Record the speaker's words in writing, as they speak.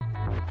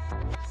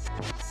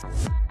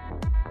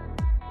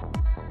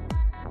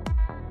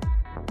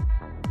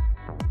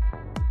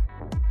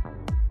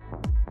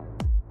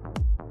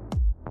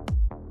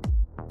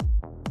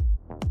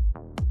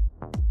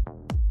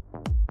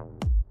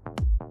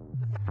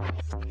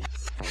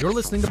You're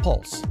listening to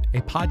Pulse,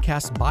 a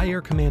podcast by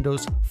Air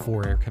Commandos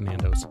for Air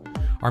Commandos.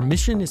 Our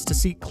mission is to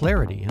seek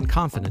clarity and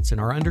confidence in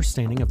our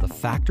understanding of the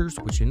factors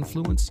which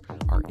influence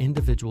our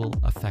individual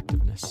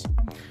effectiveness.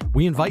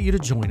 We invite you to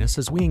join us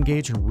as we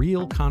engage in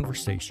real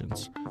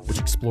conversations, which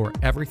explore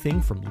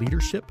everything from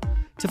leadership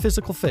to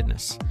physical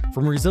fitness,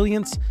 from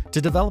resilience to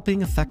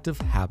developing effective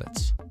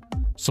habits.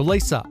 So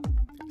lace up,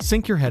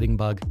 sink your heading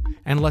bug,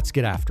 and let's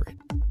get after it.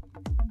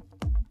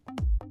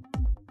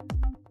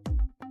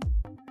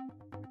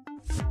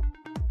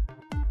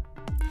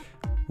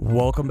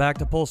 Welcome back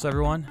to Pulse,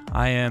 everyone.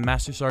 I am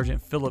Master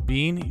Sergeant Philip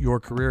Bean, your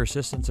Career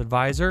Assistance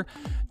Advisor.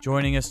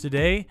 Joining us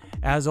today,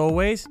 as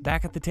always,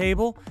 back at the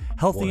table,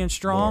 healthy and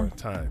strong. More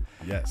time,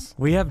 yes.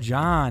 We have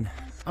John.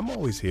 I'm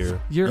always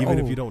here, You're even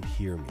if you don't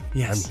hear me.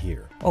 Yes. I'm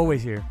here,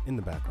 Always here. in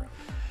the background.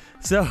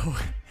 So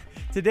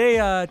today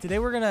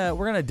we're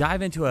gonna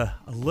dive into a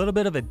little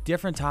bit of a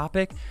different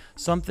topic,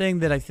 something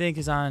that I think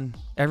is on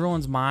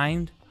everyone's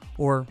mind,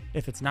 or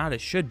if it's not,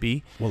 it should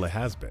be. Well, it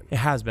has been. It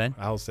has been.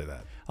 I'll say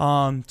that.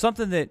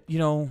 Something that,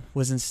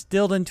 was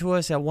instilled into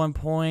us at one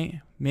point,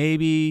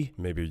 maybe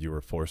Maybe you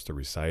were forced to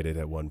recite it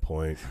at one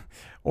point.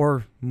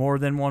 or more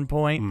than one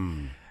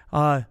point.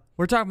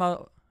 We're talking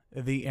about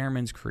the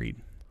Airman's Creed.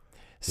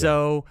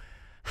 So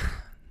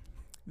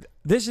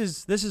this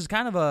is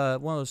kind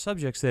of one of those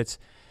subjects that's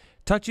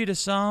touchy to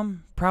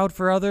some, proud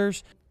for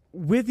others.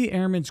 With the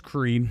Airman's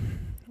Creed,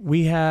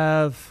 we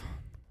have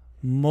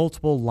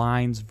multiple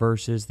lines,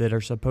 verses that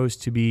are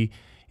supposed to be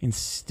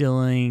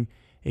instilling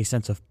a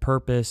sense of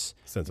purpose,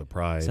 Sense of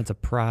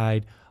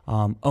pride.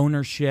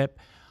 Ownership.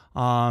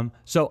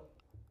 So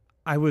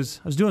I was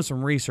doing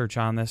some research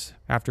on this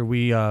after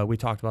we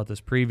talked about this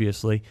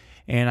previously,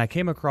 and I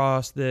came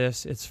across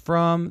this. It's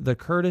from the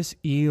Curtis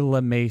E.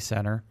 LeMay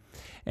Center,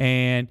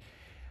 and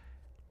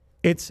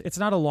it's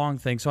not a long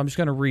thing, so I'm just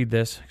going to read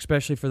this,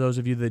 especially for those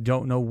of you that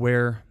don't know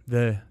where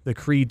the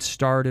creed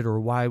started or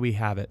why we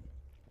have it.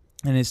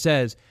 And it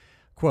says,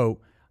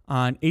 quote,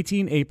 "On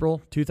 18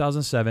 April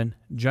 2007,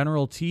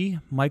 General T.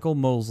 Michael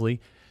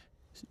Moseley,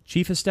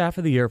 Chief of Staff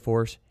of the Air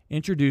Force,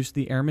 introduced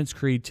the Airman's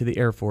Creed to the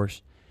Air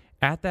Force.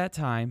 At that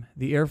time,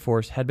 the Air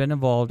Force had been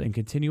involved in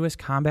continuous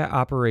combat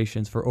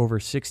operations for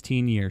over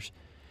 16 years.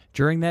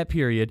 During that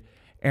period,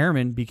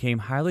 airmen became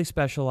highly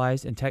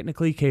specialized and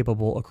technically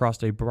capable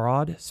across a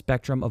broad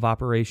spectrum of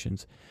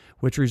operations,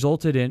 which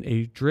resulted in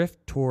a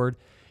drift toward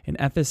an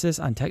emphasis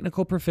on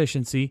technical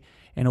proficiency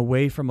and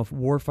away from a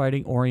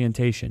warfighting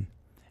orientation.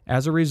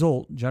 As a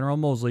result, General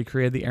Moseley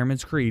created the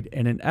Airman's Creed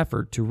in an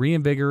effort to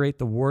reinvigorate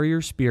the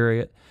warrior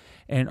spirit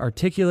and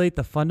articulate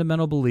the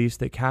fundamental beliefs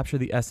that capture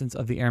the essence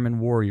of the airman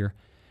warrior.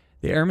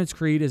 The Airman's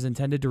Creed is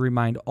intended to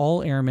remind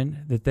all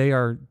airmen that they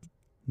are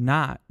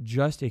not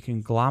just a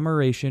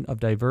conglomeration of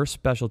diverse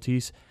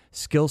specialties,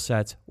 skill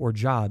sets, or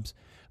jobs,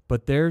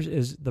 but theirs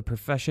is the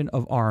profession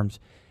of arms.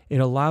 It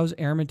allows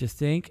airmen to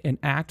think and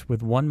act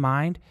with one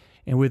mind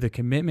and with a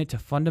commitment to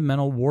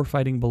fundamental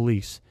warfighting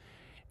beliefs.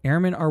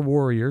 Airmen are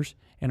warriors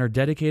and are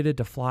dedicated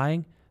to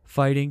flying,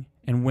 fighting,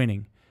 and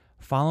winning.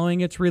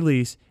 Following its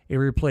release, it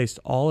replaced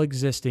all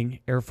existing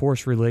Air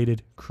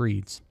Force-related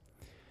creeds."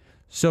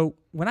 So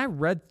when I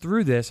read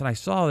through this and I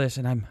saw this,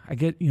 and I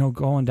get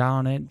going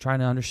down it, trying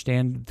to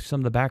understand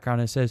some of the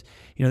background, it says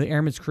the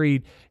Airman's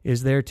Creed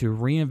is there to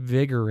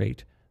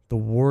reinvigorate the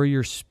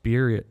warrior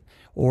spirit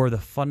or the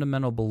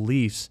fundamental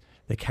beliefs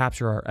that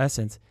capture our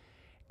essence.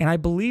 And I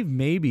believe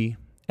maybe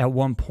at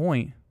one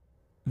point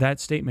that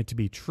statement to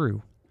be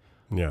true.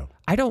 Yeah.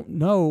 I don't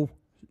know,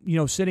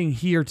 sitting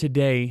here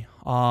today,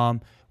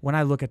 when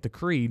I look at the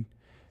creed,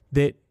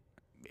 that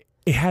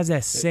it has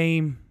that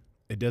same.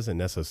 It doesn't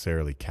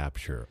necessarily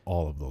capture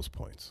all of those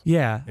points.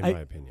 Yeah. In my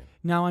opinion.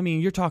 Now,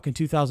 you're talking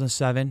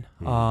 2007.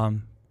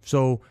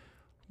 So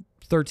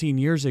 13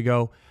 years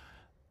ago,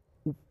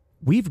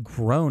 we've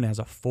grown as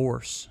a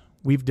force.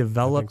 We've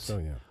developed. I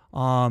think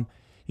so,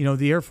 yeah.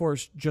 The Air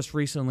Force just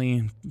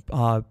recently,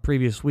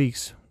 previous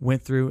weeks,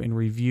 went through and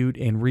reviewed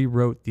and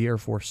rewrote the Air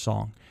Force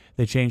song.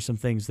 They changed some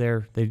things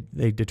there.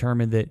 They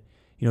determined that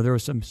there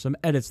was some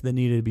edits that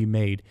needed to be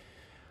made.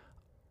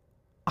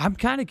 I'm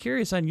kind of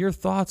curious on your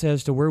thoughts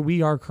as to where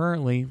we are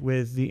currently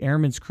with the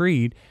Airman's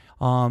Creed,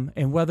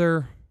 and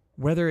whether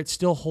it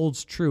still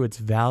holds true its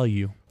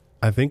value.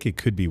 I think it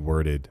could be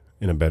worded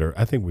in a better.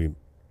 I think we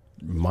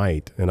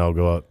might, and I'll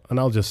go out and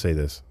I'll just say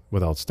this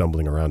without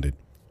stumbling around it.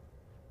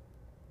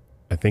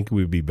 I think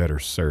we would be better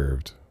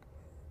served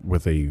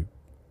with a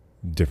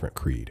different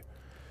creed.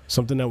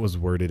 Something that was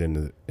worded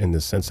in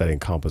the sense that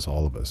encompasses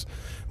all of us.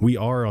 We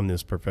are on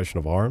this profession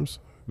of arms.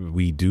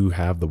 We do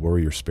have the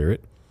warrior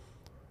spirit.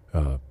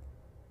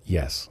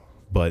 Yes.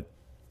 But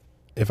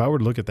if I were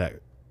to look at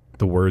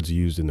the words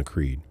used in the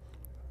creed,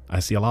 I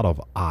see a lot of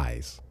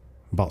I's,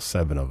 about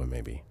 7 of them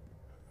maybe.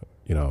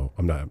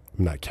 I'm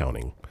not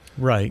counting.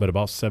 Right. But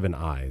about 7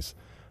 I's.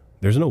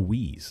 There's no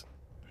we's.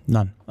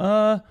 None.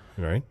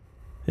 Right?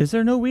 Is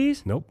there no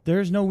we's? Nope.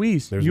 There's no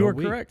we's. There's you no are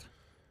we. correct.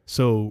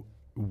 So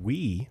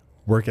we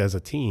work as a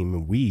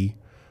team. We,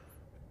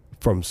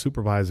 from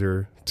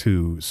supervisor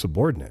to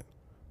subordinate,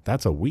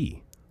 that's a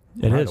we.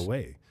 It right is.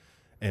 away.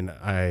 And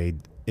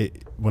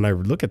when I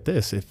look at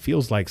this, it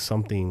feels like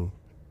something,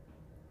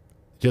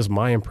 just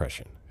my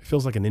impression, it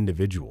feels like an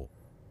individual.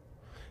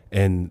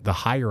 And the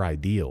higher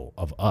ideal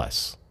of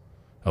us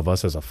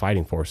as a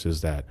fighting force,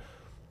 is that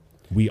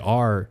we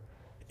are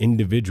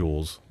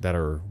individuals that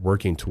are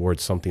working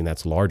towards something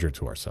that's larger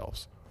to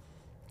ourselves.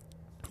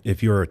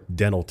 If you're a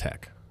dental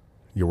tech,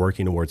 you're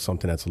working towards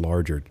something that's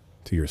larger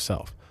to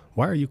yourself.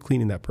 Why are you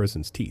cleaning that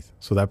person's teeth?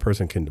 So that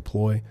person can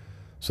deploy,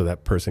 so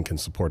that person can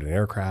support an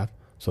aircraft,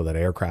 so that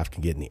aircraft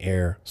can get in the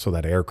air, so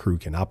that air crew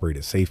can operate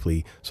it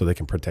safely, so they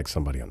can protect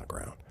somebody on the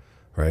ground,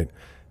 right?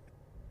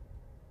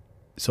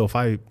 So if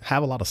I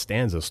have a lot of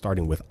stanzas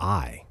starting with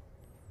I,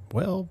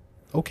 well,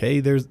 okay,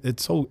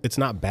 it's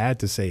not bad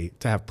to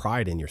have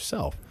pride in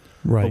yourself,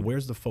 Right. but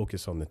where's the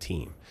focus on the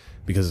team?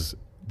 Because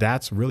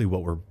that's really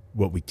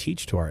what we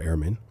teach to our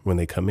airmen when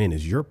they come in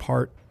is your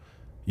part.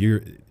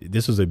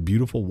 This is a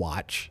beautiful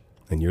watch,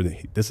 and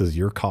this is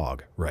your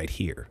cog right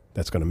here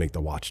that's going to make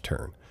the watch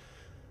turn.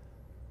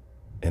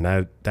 And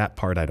that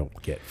part I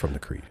don't get from the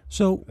creed.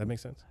 So That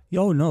makes sense?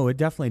 Oh, no, it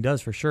definitely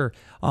does for sure.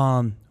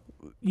 And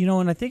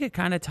I think it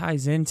kind of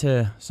ties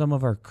into some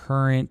of our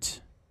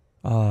current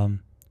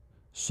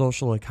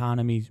social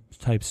economy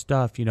type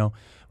stuff,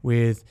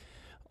 with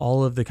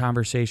all of the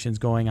conversations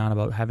going on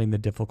about having the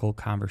difficult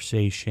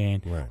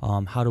conversation.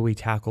 Right. How do we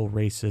tackle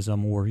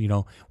racism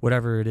or,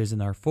 whatever it is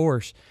in our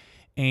force.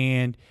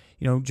 And,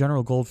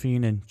 General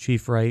Goldfein and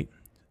Chief Wright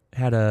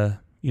had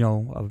a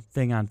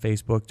thing on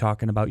Facebook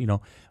talking about,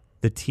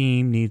 the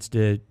team needs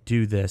to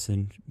do this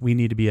and we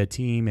need to be a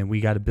team and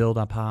we got to build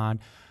upon.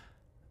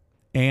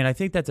 And I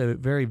think that's a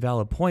very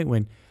valid point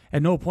when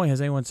at no point has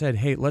anyone said,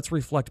 hey, let's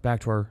reflect back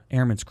to our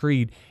Airman's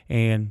Creed.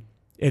 And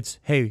it's,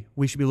 hey,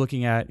 we should be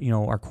looking at,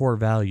 our core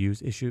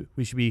values.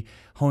 We should be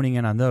honing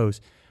in on those.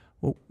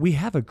 Well, we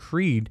have a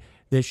creed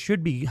that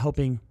should be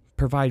helping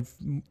provide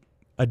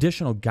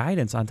additional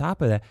guidance on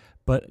top of that.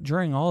 But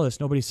during all this,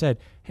 nobody said,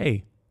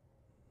 hey,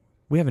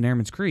 we have an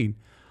Airman's Creed.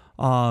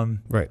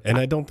 Right. And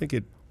I don't think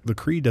the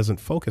creed doesn't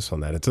focus on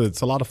that.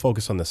 It's a lot of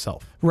focus on the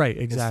self. Right,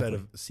 exactly. Instead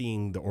of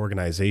seeing the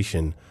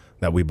organization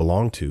that we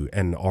belong to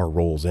and our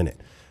roles in it.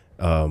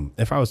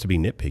 If I was to be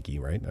nitpicky,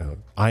 right,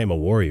 I am a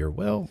warrior.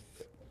 Well,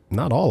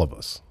 not all of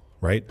us,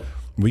 right?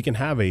 We can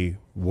have a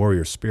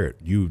warrior spirit.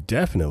 You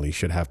definitely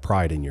should have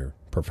pride in your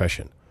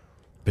profession,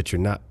 but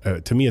you're not,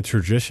 to me, a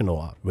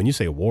traditional, when you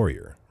say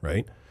warrior,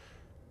 right?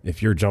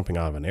 If you're jumping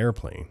out of an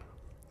airplane,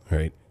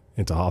 right,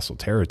 into hostile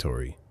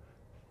territory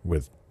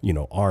with,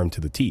 armed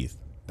to the teeth,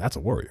 that's a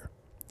warrior.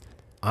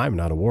 I'm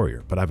not a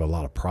warrior, but I have a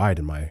lot of pride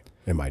in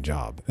my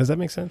job. Does that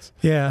make sense?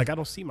 Yeah. Like I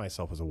don't see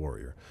myself as a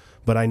warrior,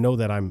 but I know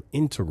that I'm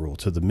integral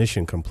to the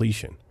mission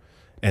completion.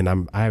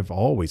 And I've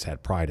always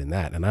had pride in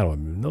that. And I don't have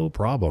no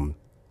problem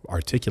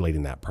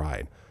articulating that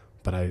pride,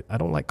 but I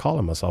don't like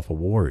calling myself a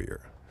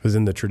warrior because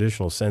in the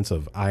traditional sense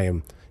of I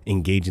am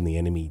engaging the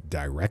enemy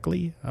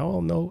directly. I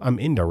don't know. I'm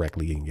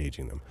indirectly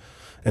engaging them.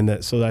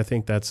 And so I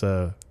think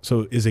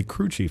so is a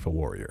crew chief a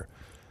warrior?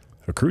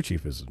 A crew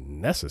chief is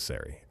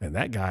necessary, and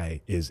that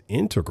guy is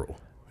integral.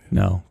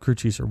 No, crew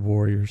chiefs are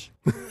warriors.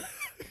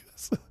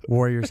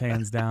 Warriors,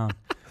 hands down.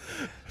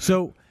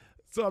 So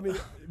I mean,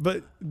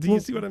 but do you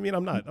see what I mean?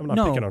 I'm not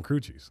No. picking on crew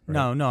chiefs.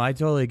 Right? No, I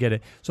totally get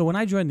it. So when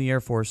I joined the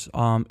Air Force,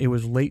 it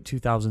was late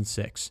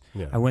 2006.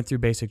 Yeah. I went through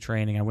basic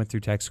training. I went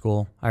through tech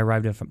school. I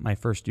arrived at my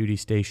first duty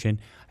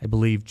station, I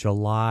believe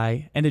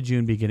end of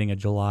June, beginning of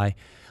July.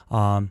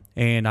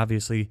 And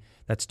obviously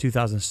that's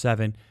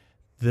 2007.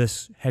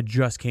 This had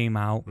just came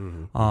out,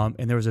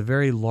 and there was a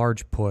very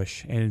large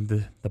push. And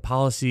the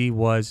policy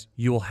was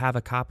you will have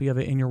a copy of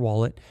it in your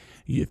wallet.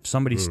 If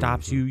somebody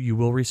stops you, you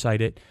will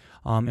recite it.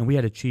 And we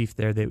had a chief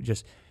there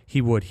that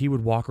he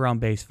would walk around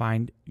base,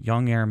 find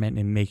young airmen,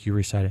 and make you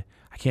recite it.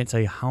 I can't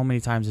tell you how many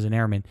times as an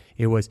airman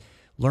it was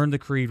learn the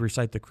creed,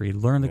 recite the creed,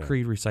 learn the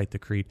creed, recite the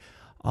creed.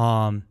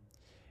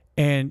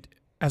 And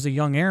as a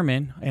young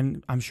airman,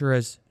 and I'm sure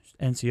as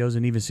NCOs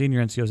and even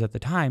senior NCOs at the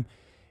time,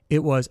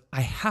 it was,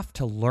 I have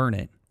to learn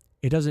it.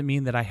 It doesn't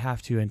mean that I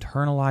have to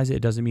internalize it.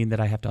 It doesn't mean that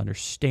I have to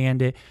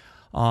understand it.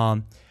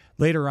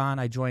 Later on,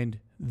 I joined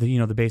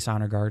the base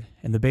honor guard,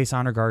 and the base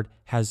honor guard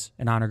has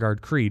an honor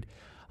guard creed.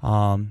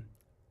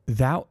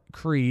 That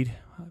creed,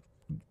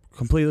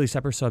 completely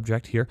separate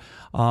subject here.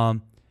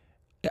 I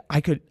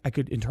could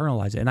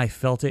internalize it, and I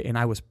felt it, and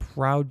I was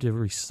proud to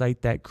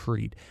recite that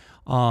creed.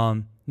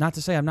 Not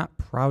to say I'm not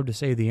proud to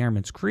say the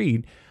Airman's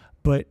Creed,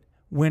 but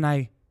when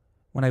I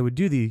would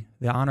do the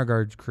honor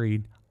guard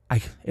creed,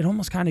 it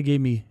almost kind of gave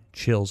me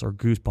chills or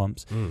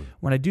goosebumps.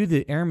 When I do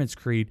the Airman's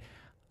Creed,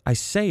 I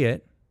say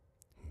it,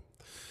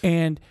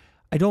 and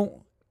I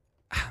don't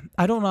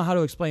know how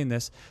to explain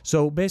this.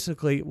 So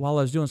basically, while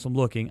I was doing some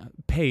looking,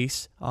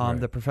 PACE,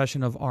 the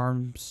Profession of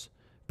Arms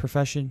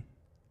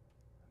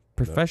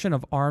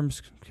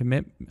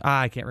Commit.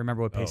 I can't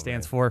remember what PACE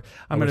stands for.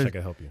 I wish I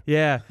could help you.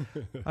 Yeah,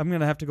 I'm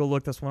gonna have to go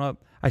look this one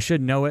up. I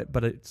should know it,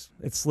 but it's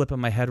slipping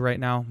my head right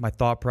now. My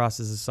thought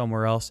process is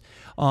somewhere else.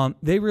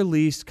 They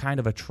released kind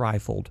of a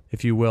trifold,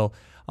 if you will,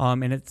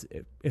 And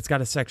it's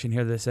got a section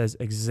here that says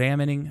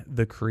examining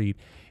the creed.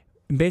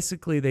 And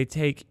basically, they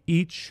take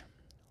each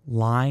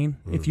line,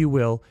 if you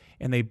will,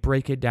 and they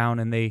break it down,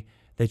 and they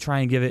try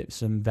and give it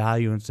some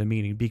value and some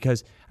meaning,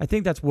 because I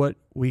think that's what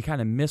we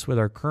kind of miss with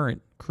our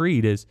current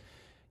creed is,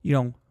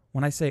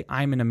 when I say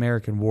I'm an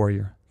American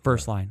warrior,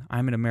 first line,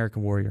 I'm an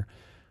American warrior,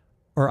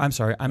 or I'm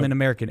sorry, I'm an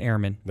American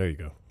airman. There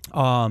you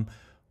go.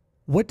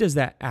 What does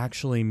that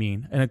actually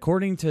mean? And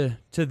according to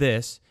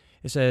this,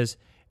 it says,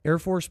 Air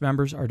Force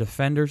members are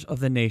defenders of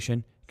the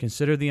nation.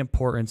 Consider the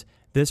importance.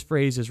 This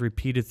phrase is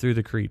repeated through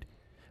the creed.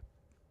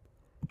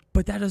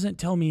 But that doesn't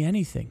tell me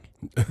anything,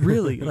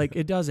 really. Like,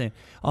 it doesn't.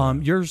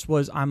 Yours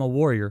was, I'm a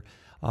warrior,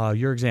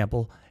 your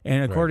example.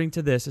 And according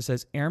to this, it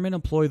says, airmen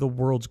employ the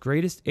world's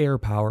greatest air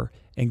power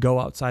and go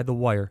outside the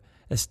wire,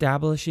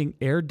 establishing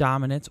air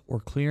dominance or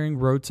clearing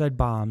roadside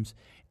bombs.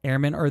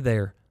 Airmen are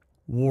there,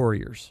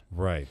 warriors.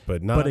 Right,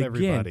 but not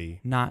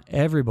everybody. Not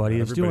everybody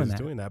is doing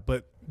that.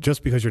 But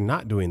just because you're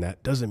not doing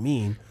that doesn't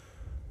mean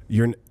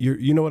you're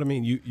you know what I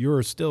mean?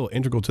 You're still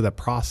integral to that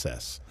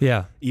process.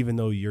 Yeah. Even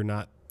though you're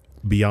not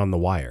beyond the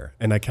wire.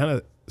 And I kind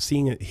of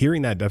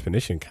hearing that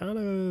definition kind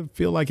of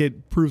feel like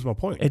it proves my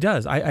point. It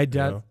does. I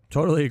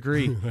totally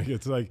agree. Like,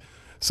 it's like,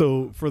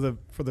 so for the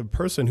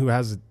person who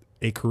has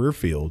a career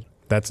field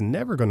that's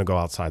never going to go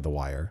outside the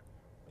wire,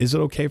 is it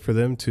okay for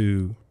them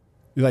to,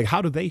 like,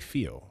 how do they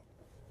feel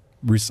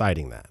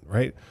reciting that,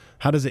 right?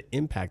 How does it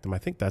impact them? I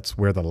think that's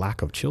where the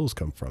lack of chills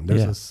come from.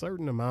 There's a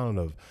certain amount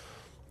of,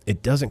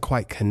 it doesn't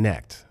quite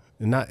connect.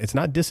 And it's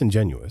not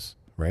disingenuous,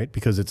 right?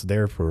 Because it's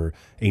there for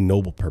a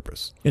noble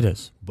purpose. It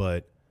is.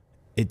 But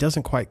it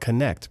doesn't quite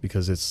connect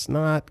because it's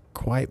not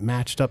quite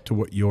matched up to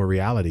what your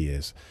reality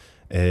is.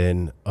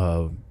 And,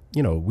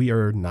 we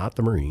are not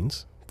the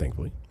Marines,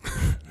 thankfully.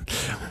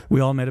 We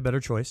all made a better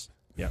choice.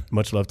 Yeah.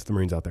 Much love to the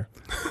Marines out there.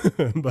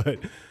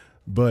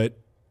 But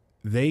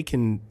they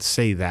can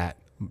say that.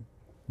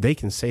 They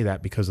can say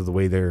that because of the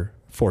way their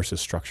force is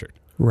structured.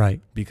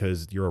 Right.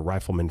 Because you're a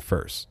rifleman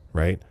first,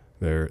 right?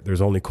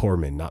 There's only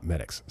corpsmen, not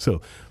medics.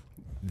 So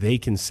they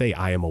can say,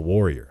 I am a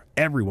warrior.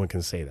 Everyone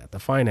can say that. The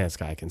finance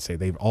guy can say,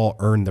 they've all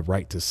earned the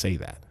right to say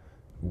that.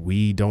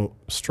 We don't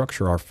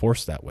structure our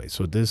force that way.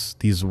 So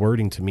these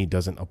wording to me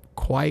doesn't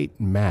quite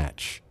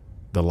match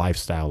the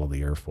lifestyle of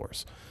the Air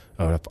Force,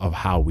 of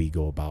how we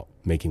go about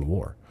making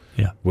war.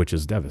 Yeah, which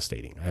is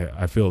devastating.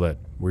 I feel that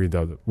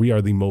we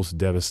are the most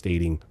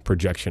devastating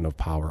projection of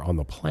power on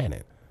the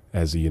planet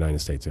as the United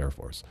States Air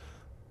Force.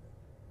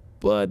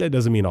 But that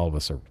doesn't mean all of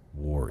us are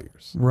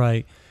warriors.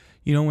 Right.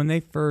 When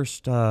they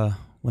first,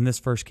 when this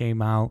first came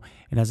out,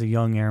 and as a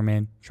young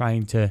airman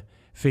trying to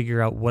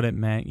figure out what it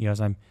meant, as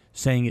I'm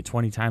saying it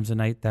 20 times a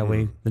night, that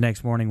way the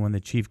next morning when the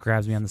chief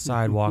grabs me on the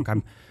sidewalk,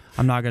 I'm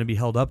not going to be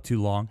held up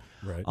too long.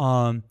 Right.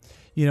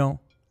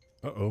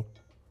 Uh-oh.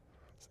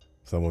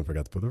 Someone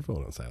forgot to put their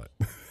phone on silent.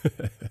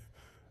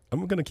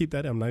 I'm going to keep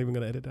that in. I'm not even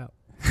going to edit out.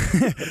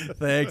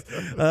 Thanks.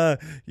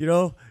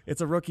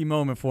 It's a rookie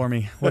moment for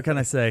me. What can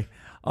I say?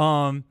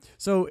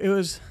 So it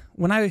was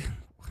when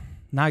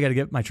now I got to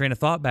get my train of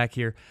thought back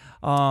here.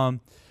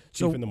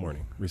 Chief in the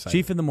morning. Recite.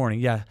 Chief in the morning.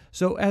 Yeah.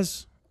 So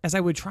as I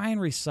would try and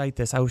recite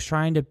this, I was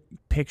trying to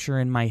picture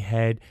in my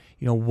head,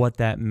 what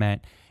that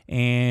meant.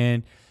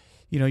 And,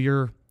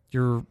 you're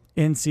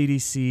in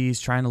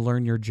CDCs trying to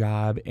learn your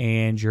job,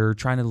 and you're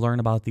trying to learn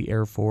about the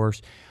Air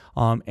Force.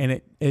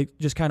 And it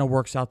just kind of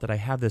works out that I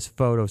have this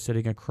photo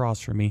sitting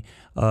across from me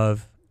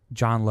of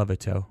John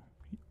Levittow,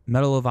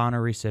 Medal of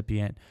Honor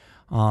recipient,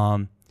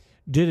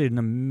 did an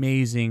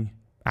amazing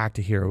act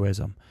of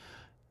heroism.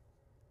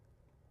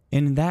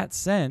 In that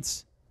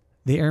sense,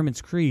 the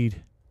Airman's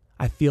Creed,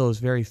 I feel, is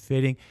very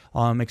fitting,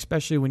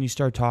 especially when you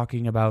start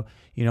talking about,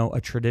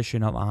 a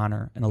tradition of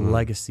honor and a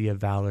legacy of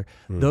valor.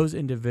 Those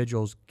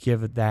individuals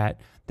give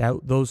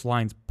those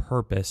lines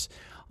purpose.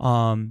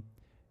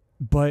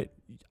 But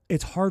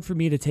it's hard for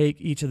me to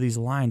take each of these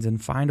lines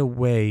and find a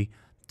way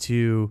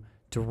to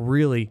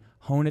really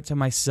hone it to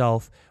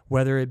myself,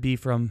 whether it be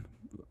from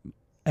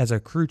as a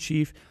crew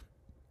chief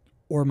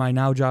or my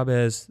now job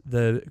as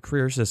the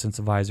career assistance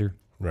advisor.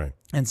 Right.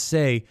 And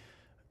say,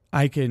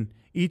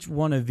 each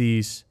one of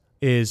these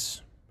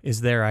is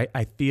there.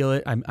 I feel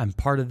it. I'm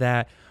part of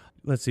that.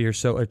 Let's see here.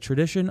 So a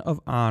tradition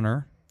of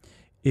honor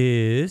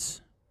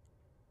is,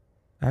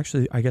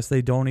 actually, I guess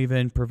they don't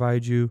even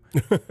provide you.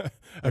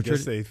 I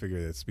guess they figure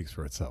it speaks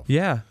for itself.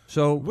 Yeah.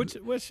 So which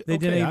they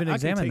didn't even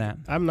examine that.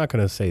 I'm not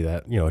going to say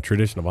that, a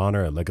tradition of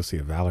honor, a legacy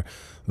of valor.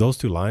 Those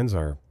two lines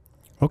are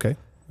okay.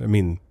 I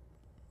mean,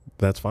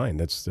 that's fine.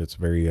 That's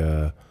very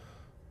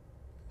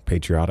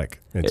patriotic.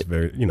 It's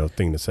very,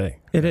 thing to say.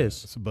 It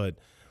is. But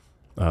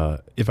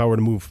if I were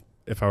to move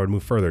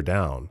further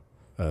down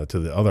to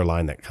the other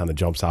line that kind of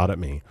jumps out at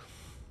me,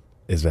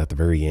 is at the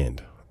very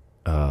end.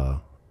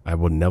 I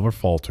will never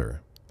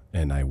falter,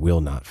 and I will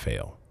not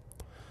fail.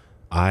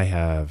 I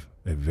have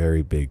a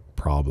very big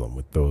problem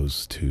with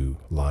those two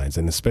lines,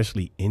 and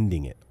especially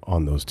ending it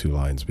on those two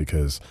lines,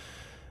 because,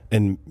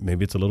 and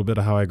maybe it's a little bit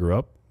of how I grew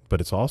up,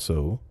 but it's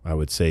also, I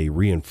would say,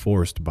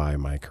 reinforced by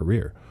my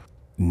career.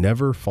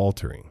 Never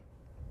faltering,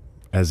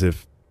 as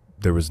if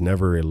there was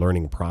never a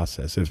learning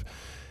process.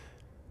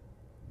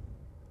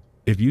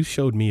 If you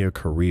showed me a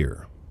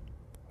career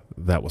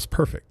that was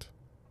perfect,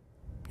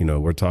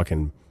 we're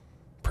talking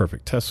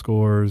perfect test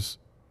scores,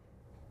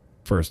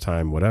 first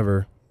time,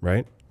 whatever,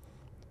 right?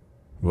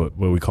 What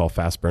we call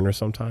fast burner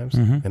sometimes.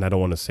 Mm-hmm. And I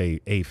don't want to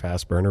say a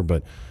fast burner,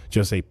 but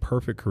just a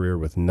perfect career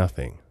with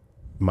nothing.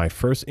 My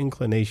first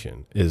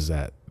inclination is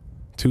that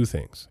two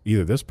things: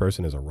 either this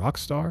person is a rock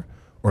star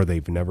or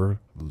they've never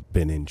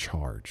been in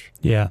charge.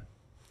 Yeah.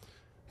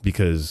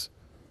 Because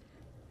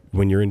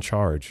when you're in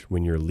charge,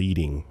 when you're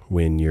leading,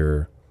 when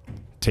you're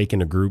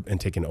taking a group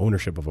and taking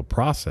ownership of a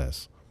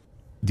process,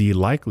 the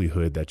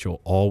likelihood that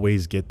you'll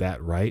always get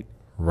that right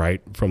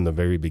from the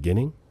very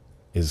beginning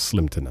is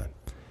slim to none.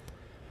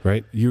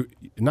 Right? You're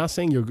not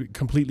saying you're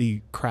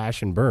completely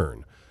crash and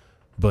burn,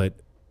 but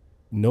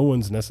no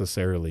one's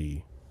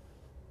necessarily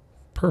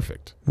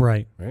perfect.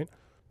 Right. Right?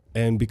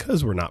 And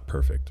because we're not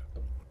perfect,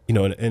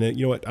 and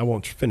you know what? I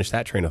won't finish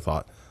that train of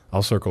thought.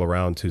 I'll circle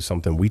around to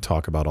something we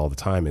talk about all the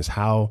time: is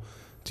how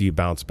do you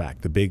bounce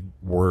back? The big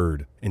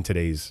word in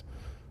today's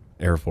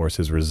Air Force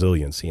is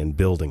resiliency and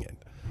building it.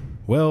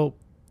 Well,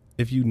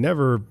 if you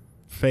never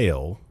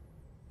fail,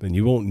 then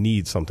you won't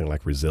need something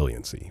like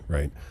resiliency,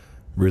 right?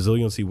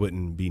 Resiliency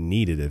wouldn't be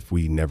needed if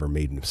we never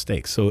made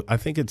mistakes. So I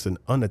think it's an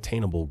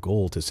unattainable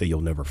goal to say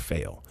you'll never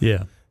fail.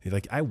 Yeah.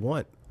 Like I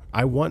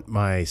want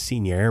my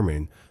senior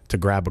airman to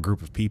grab a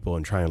group of people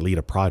and try and lead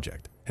a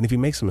project. And if he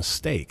makes a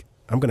mistake,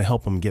 I'm going to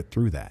help him get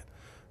through that,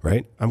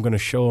 right? I'm going to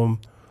show him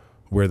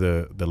where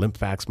the limp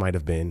facts might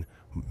have been,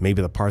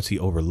 maybe the parts he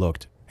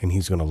overlooked, and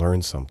he's going to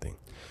learn something.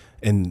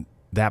 And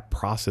that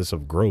process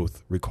of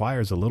growth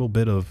requires a little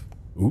bit of,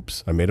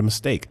 oops, I made a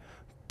mistake,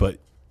 but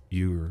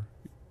you're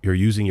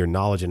using your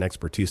knowledge and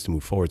expertise to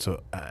move forward.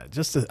 So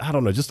just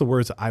the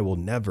words, I will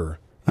never,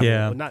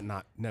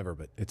 not never,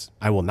 but it's,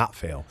 I will not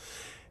fail.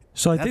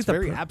 So I That's think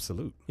very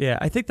absolute. Yeah.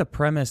 I think the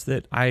premise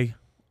that I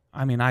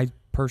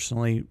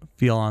personally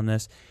feel on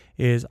this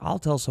is I'll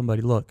tell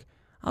somebody, look,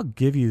 I'll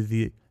give you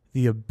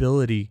the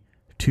ability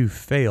to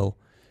fail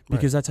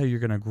because that's how you're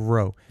going to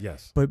grow.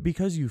 Yes. But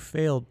because you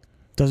failed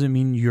doesn't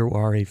mean you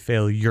are a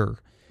failure.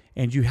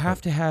 And you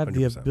have to have 100%.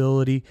 The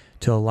ability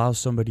to allow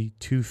somebody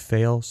to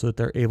fail so that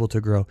they're able to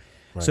grow.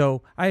 Right.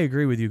 So I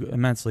agree with you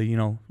immensely,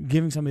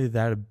 giving somebody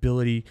that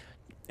ability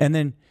and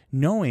then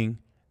knowing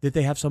that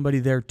they have somebody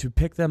there to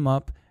pick them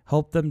up,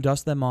 help them,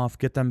 dust them off,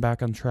 get them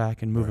back on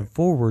track and moving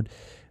forward.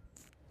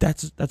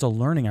 That's a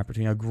learning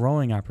opportunity, a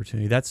growing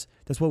opportunity. That's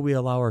what we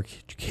allow our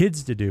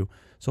kids to do.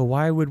 So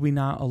why would we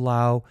not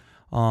allow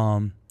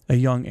a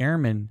young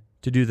airman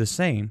to do the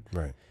same?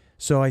 Right.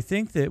 So I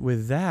think that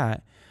with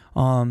that,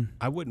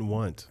 I wouldn't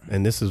want,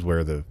 and this is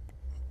where the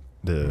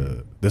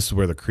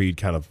creed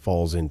kind of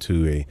falls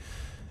into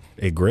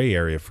a gray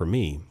area for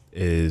me,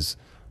 is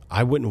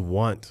I wouldn't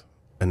want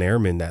an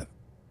airman that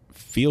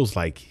feels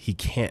like he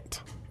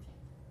can't,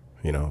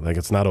 like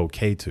it's not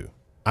okay to.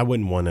 I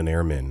wouldn't want an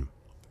airman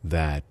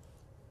that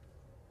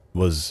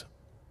was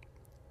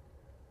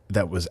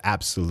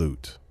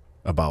absolute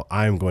about,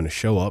 I'm going to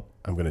show up,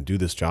 I'm going to do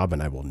this job,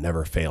 and I will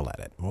never fail at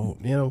it. Well,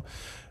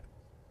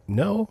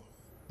 no.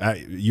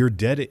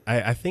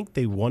 I think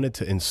they wanted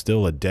to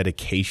instill a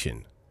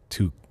dedication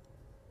to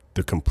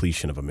the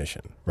completion of a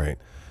mission, right?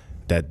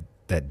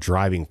 That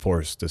driving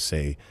force to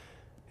say,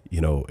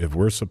 if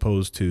we're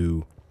supposed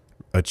to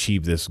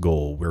achieve this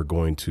goal, we're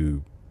going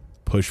to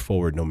push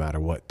forward no matter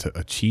what to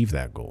achieve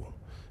that goal.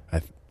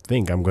 I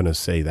think I'm going to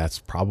say that's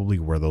probably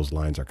where those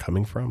lines are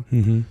coming from.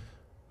 Mm-hmm.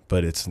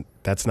 But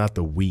that's not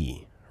the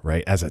we,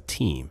 right? As a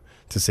team,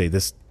 to say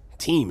this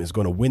team is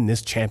going to win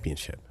this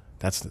championship.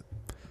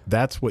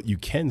 That's what you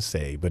can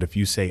say. But if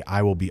you say,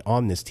 I will be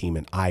on this team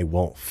and I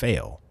won't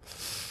fail,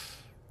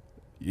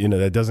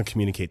 that doesn't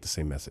communicate the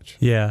same message.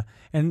 Yeah.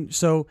 And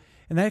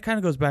that kind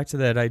of goes back to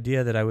that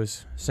idea that I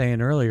was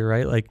saying earlier,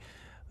 right? Like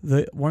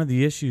one of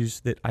the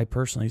issues that I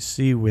personally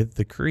see with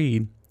the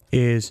creed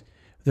is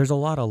there's a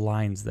lot of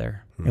lines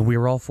there and we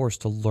were all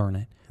forced to learn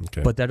it.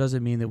 Okay. But that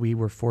doesn't mean that we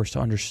were forced to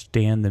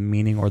understand the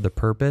meaning or the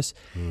purpose.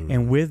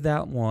 And with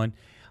that one,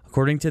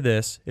 according to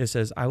this, it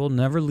says, I will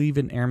never leave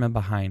an airman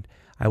behind.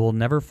 I will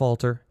never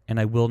falter, and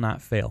I will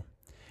not fail.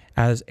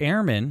 As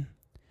airmen,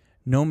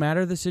 no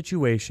matter the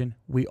situation,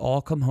 we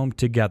all come home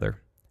together.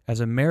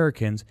 As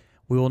Americans,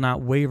 we will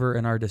not waver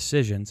in our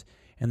decisions,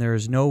 and there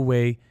is no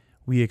way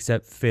we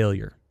accept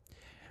failure.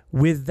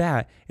 With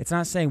that, it's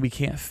not saying we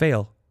can't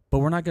fail, but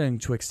we're not going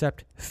to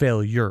accept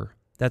failure.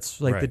 That's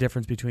like the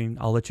difference between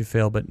I'll let you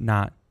fail, but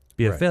not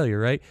be a failure,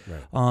 right?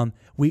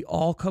 We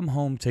all come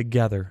home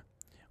together.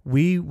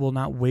 We will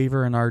not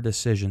waver in our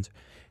decisions.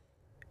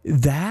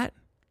 That,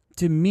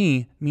 to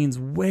me, means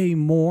way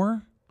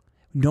more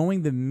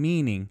knowing the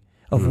meaning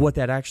of what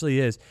that actually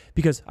is,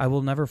 because I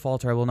will never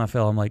falter, I will not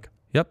fail. I'm like,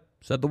 yep,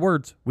 said the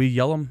words. We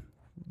yell them,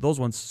 those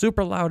ones,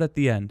 super loud at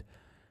the end.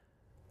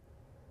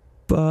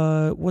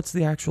 But what's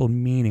the actual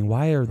meaning?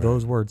 Why are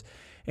those words?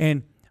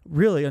 And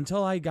really,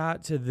 until I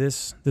got to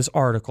this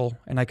article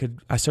and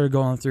I started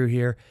going through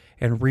here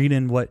and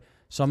reading what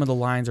some of the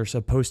lines are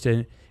supposed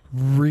to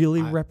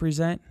really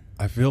represent.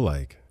 I feel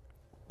like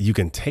you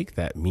can take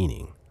that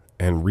meaning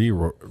and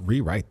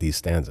rewrite these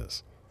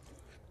stanzas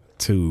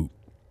to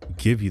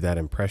give you that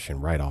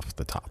impression right off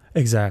the top.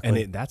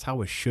 Exactly. And that's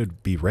how it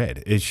should be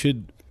read.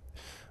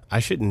 I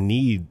shouldn't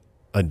need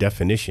a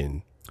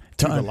definition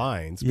to the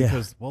lines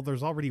because, well,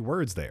 there's already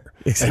words there.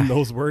 Exactly. And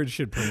those words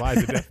should provide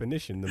the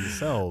definition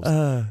themselves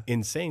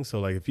in saying so.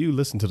 Like if you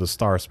listen to the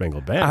Star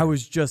Spangled Banner. I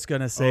was just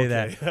going to say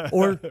that.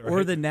 Or Right.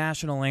 or the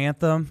national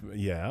anthem.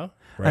 Yeah.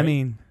 I Right?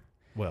 mean,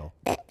 well,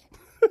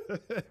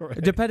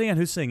 depending on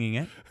who's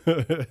singing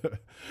it.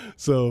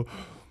 so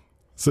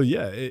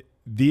yeah,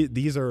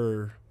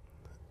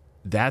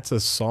 that's a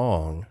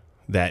song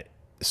that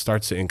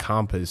starts to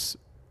encompass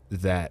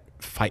that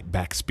fight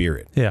back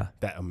spirit Yeah.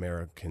 that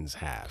Americans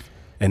have.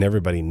 And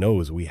everybody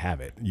knows we have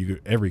it.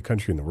 Every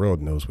country in the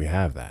world knows we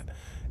have that.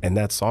 And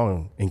that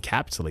song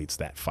encapsulates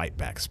that fight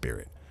back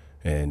spirit.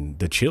 And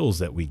the chills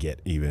that we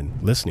get even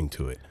listening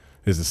to it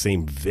is the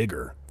same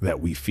vigor that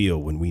we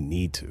feel when we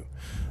need to.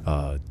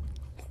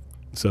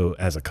 So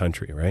as a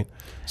country, right?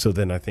 So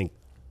then I think,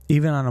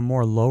 Even on a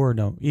more lower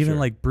note, even Sure.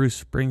 like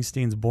Bruce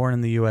Springsteen's Born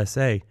in the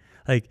USA,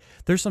 like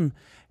there's some,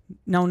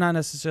 no, not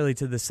necessarily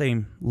to the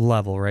same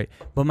level, right?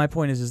 But my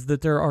point is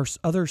that there are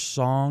other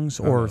songs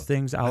or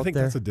things out I think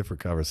there. that's a different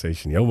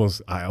conversation.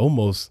 I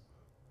almost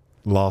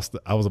lost.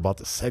 I was about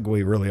to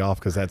segue really off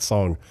because that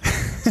song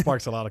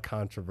sparks a lot of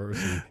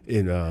controversy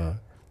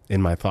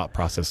in my thought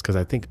process because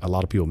I think a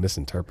lot of people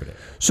misinterpret it.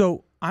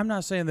 So I'm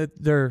not saying that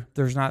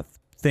there's not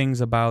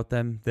things about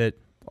them that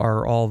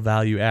are all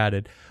value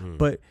added,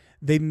 but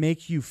they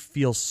make you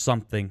feel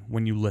something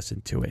when you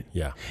listen to it.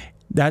 Yeah.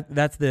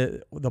 That's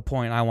the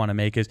point I want to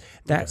make is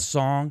that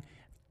song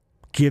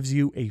gives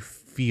you a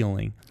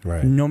feeling,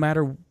 Right. no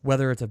matter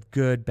whether it's a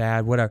good,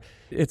 bad, whatever.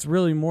 It's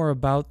really more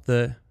about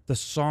the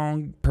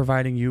song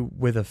providing you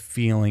with a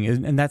feeling,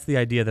 and that's the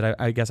idea that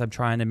I guess I'm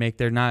trying to make.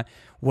 They're not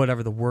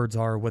whatever the words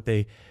are, what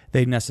they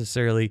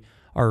necessarily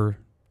are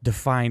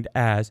defined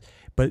as,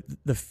 but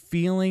the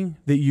feeling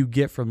that you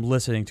get from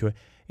listening to it.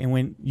 And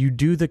when you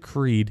do the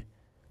creed,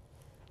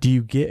 do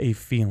you get a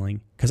feeling?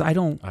 Because I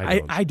don't.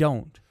 I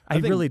don't. I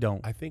really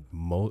don't. I think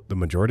the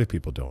majority of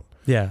people don't.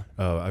 Yeah.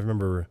 I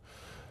remember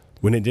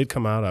when it did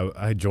come out,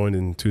 I joined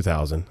in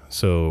 2000.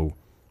 So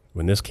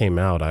when this came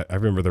out, I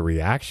remember the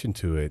reaction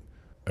to it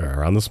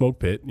around the smoke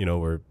pit,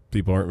 where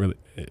people aren't really,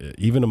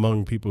 even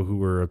among people who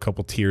were a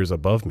couple tiers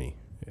above me,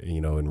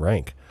 in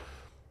rank,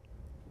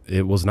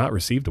 it was not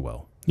received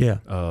well. Yeah.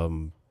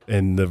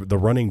 And the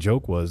running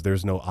joke was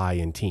there's no I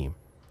in team.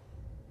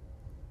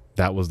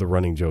 That was the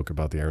running joke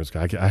about the Iron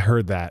Sky. I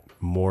heard that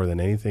more than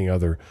any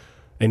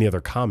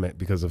other comment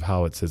because of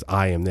how it says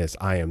I am this,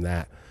 I am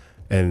that.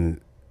 And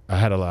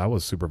I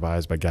was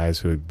supervised by guys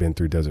who had been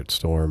through Desert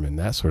Storm and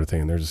that sort of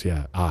thing. And they're just,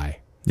 I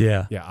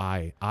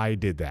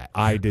did that.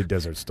 I did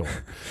Desert Storm,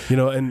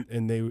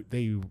 and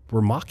they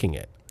were mocking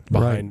it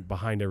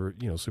behind every,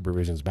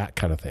 supervision's back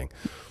kind of thing.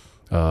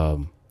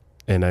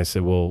 And I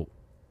said, well,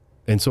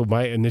 and so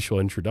my initial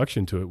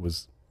introduction to it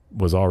was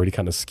already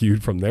kind of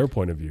skewed from their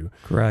point of view.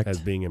 Correct. As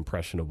being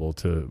impressionable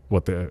to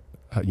what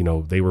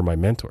they were my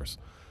mentors.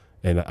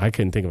 And I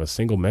couldn't think of a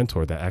single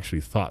mentor that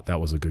actually thought that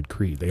was a good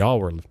creed. They all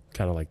were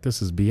kind of like,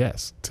 this is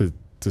BS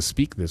to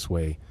speak this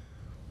way.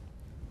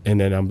 And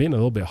then I'm being a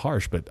little bit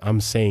harsh, but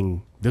I'm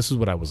saying this is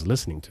what I was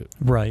listening to.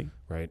 Right.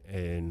 Right.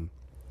 And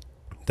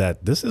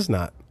that this is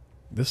not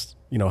this,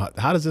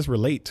 how does this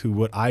relate to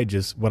what I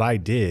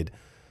did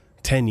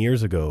 10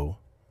 years ago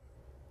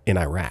in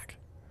Iraq?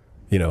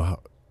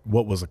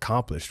 What was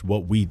accomplished,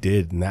 what we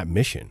did in that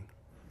mission,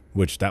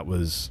 which that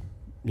was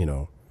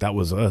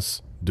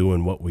us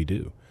doing what we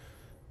do.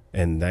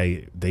 And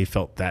they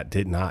felt that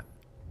did not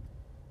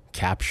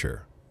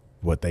capture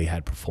what they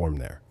had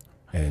performed there.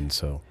 And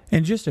so,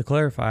 and just to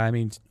clarify, I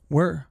mean,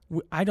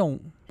 I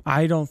don't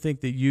think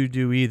that you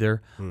do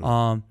either.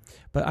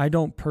 But I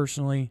don't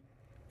personally,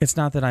 it's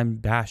not that I'm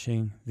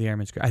bashing the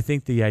Airman's Creed. I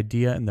think the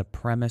idea and the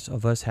premise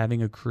of us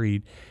having a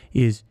creed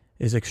is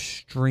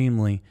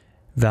extremely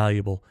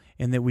valuable,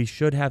 and that we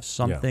should have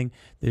something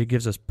that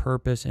gives us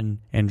purpose and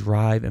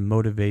drive and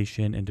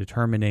motivation and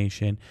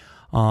determination.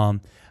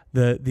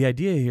 The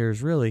idea here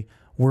is really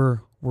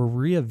we're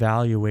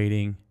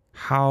reevaluating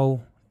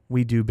how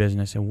we do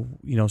business and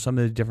some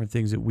of the different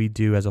things that we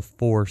do as a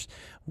force,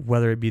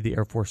 whether it be the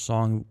Air Force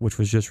song, which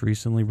was just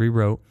recently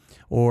rewrote,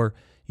 or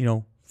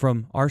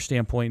from our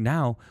standpoint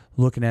now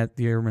looking at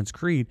the Airman's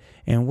Creed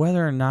and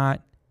whether or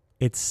not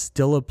it's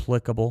still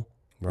applicable,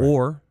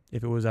 or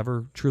if it was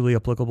ever truly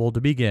applicable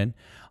to begin,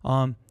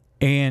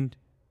 and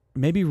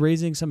maybe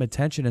raising some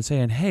attention and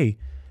saying, hey,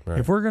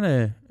 if we're going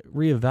to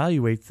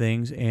reevaluate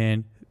things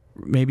and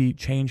maybe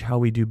change how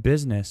we do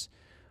business,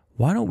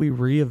 why don't we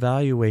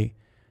reevaluate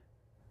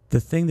the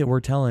thing that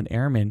we're telling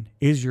airmen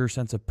is your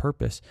sense of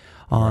purpose?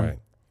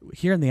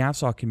 Here in the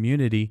AFSOC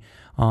community,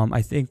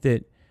 I think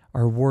that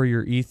our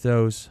warrior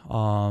ethos,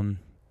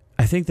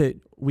 I think that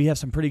we have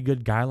some pretty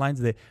good guidelines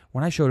that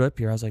when I showed up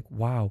here, I was like,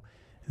 wow,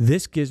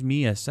 this gives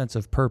me a sense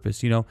of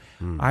purpose.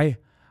 I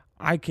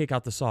kick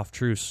out the soft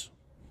truce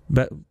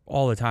but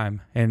all the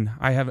time. And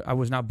I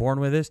was not born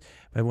with this,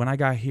 but when I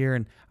got here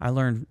and I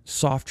learned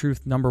soft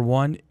truth number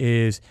 1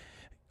 is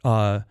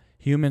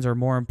humans are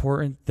more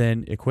important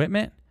than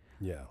equipment.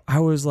 Yeah. I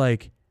was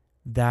like,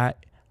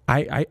 that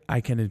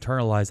I can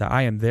internalize that.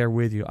 I am there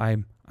with you.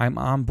 I'm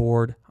on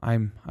board.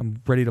 I'm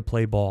ready to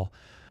play ball.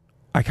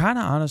 I kind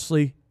of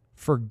honestly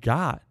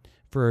forgot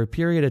for a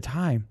period of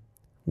time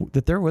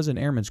that there was an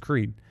Airman's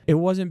Creed. It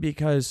wasn't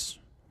because,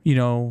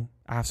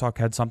 AFSOC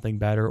had something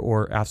better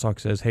or AFSOC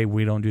says, hey,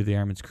 we don't do the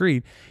Airman's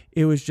Creed.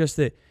 It was just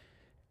that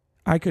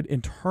I could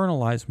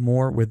internalize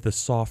more with the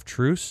soft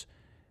truths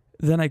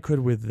than I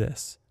could with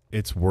this.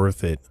 It's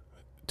worth it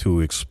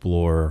to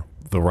explore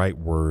the right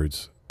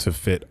words to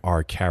fit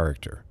our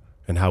character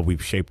and how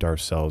we've shaped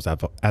ourselves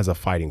as a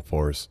fighting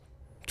force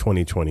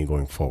 2020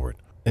 going forward.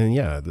 And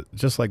yeah,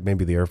 just like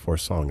maybe the Air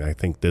Force song, I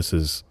think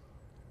it's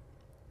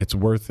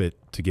worth it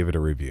to give it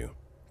a review,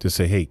 to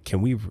say, hey,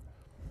 can we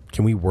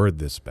word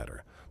this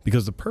better?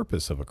 Because the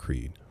purpose of a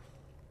creed,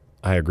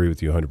 I agree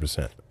with you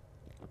 100%.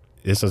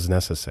 This is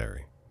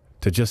necessary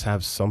to just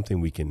have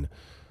something we can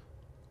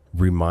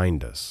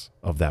remind us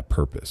of that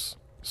purpose,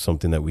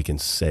 something that we can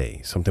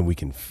say, something we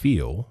can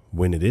feel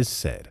when it is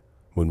said,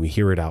 when we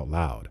hear it out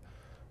loud.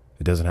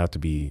 It doesn't have to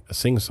be a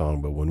sing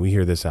song, but when we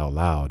hear this out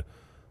loud,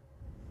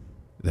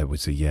 that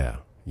would say, yeah,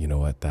 you know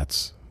what?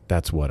 That's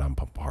what I'm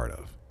a part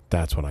of.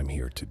 That's what I'm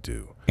here to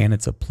do. And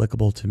it's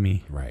applicable to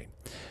me. Right.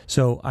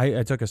 So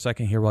I took a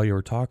second here while you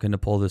were talking to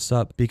pull this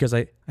up because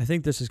I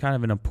think this is kind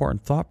of an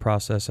important thought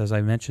process, as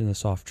I mentioned the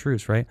soft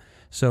truths, right?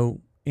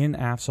 So in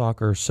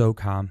AFSOC or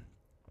SOCOM,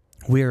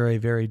 we are a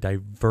very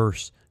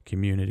diverse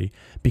community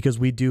because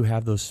we do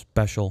have those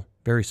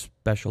very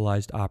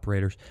specialized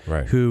operators,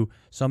 right, who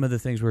some of the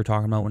things we were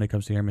talking about when it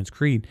comes to Airman's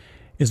Creed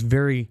is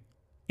very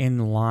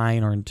in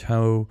line or in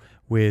tow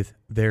with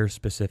their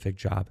specific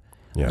job.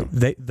 Yeah.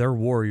 They're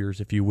warriors,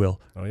 if you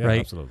will. Oh, yeah, right?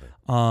 absolutely.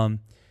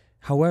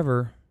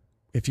 However,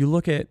 if you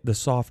look at the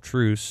soft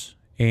truths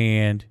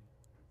and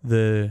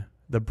the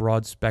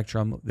broad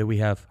spectrum that we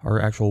have,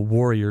 our actual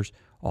warriors,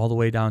 all the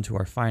way down to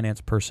our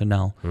finance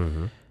personnel,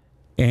 Mm-hmm.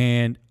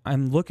 and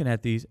I'm looking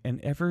at these, and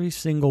every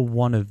single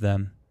one of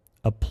them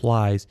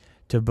applies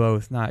to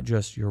both not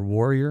just your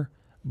warrior,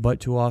 but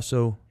to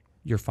also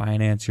your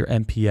finance, your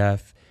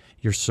MPF,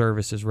 your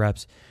services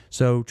reps.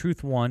 So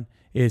truth 1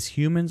 is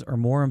humans are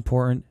more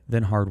important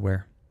than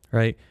hardware,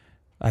 right?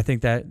 I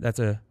think that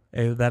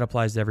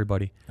applies to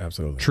everybody.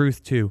 Absolutely.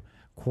 Truth 2,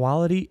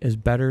 quality is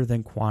better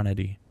than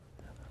quantity.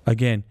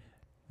 Again,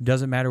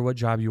 doesn't matter what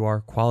job you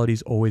are, quality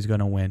is always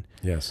going to win.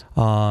 Yes.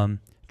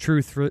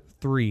 Truth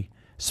 3,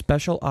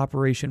 special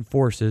operation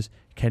forces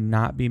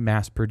cannot be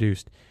mass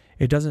produced.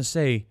 It doesn't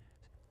say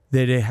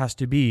that it has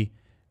to be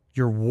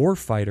your war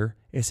fighter.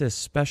 It says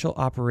special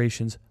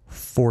operations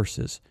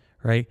forces,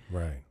 right?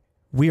 Right.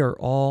 We are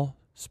all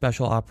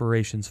special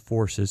operations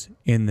forces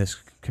in this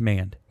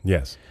command.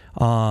 Yes.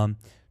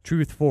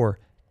 Truth 4,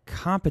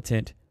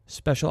 competent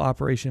special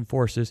operation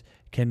forces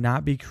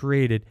cannot be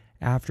created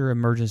after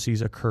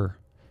emergencies occur.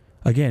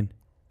 Again,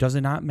 does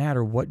not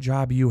matter what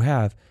job you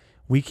have.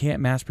 We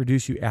can't mass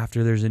produce you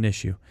after there's an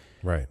issue.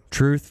 Right.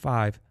 Truth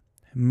 5,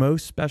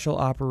 most special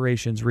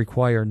operations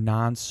require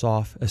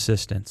non-SOF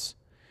assistance,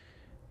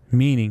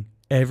 meaning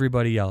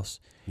everybody else.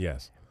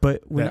 Yes.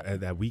 But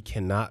that we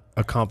cannot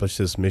accomplish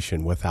this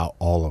mission without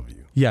all of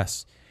you.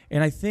 Yes.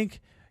 And I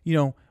think,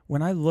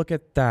 when I look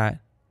at that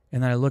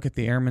and then I look at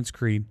the Airman's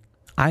Creed,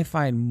 I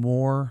find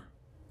more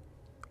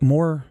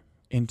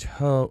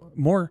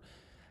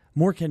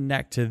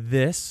connect to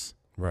this.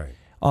 Right.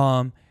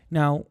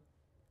 Now,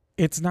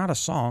 it's not a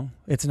song.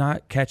 It's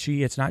not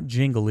catchy. It's not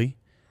jingly.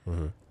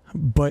 Mm-hmm.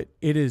 But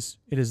it is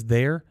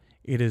there.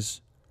 It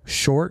is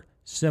short,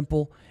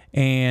 simple,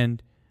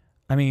 and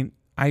I mean,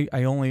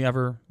 I only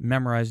ever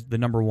memorized the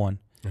number 1.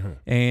 Mm-hmm.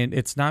 And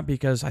it's not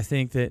because I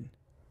think that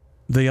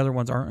the other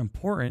ones aren't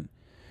important,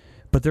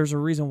 but there's a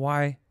reason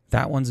why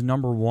that one's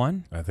number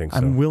 1. I think so.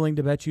 I'm willing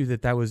to bet you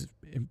that was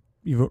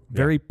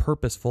very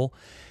purposeful,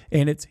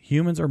 and it's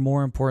humans are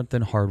more important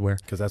than hardware.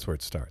 Because that's where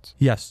it starts.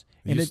 Yes.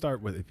 If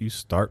you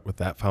start with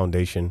that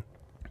foundation,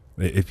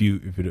 I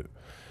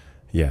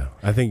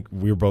think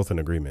we're both in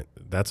agreement.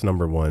 That's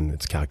number 1.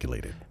 It's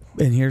calculated.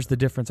 And here's the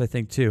difference, I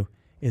think, too,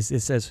 is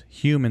it says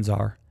humans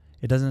are.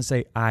 It doesn't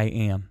say I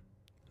am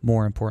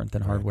more important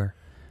than hardware.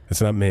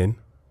 It's not men.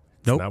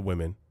 It's Nope. not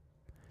women.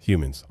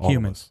 Humans. All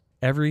of us.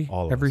 Every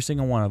us.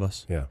 single one of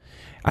us. Yeah.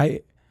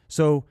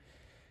 So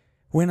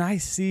when I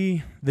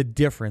see the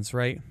difference,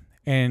 right,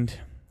 and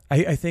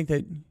I think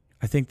the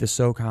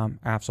SOCOM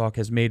AFSOC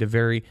has made a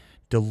very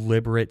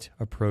deliberate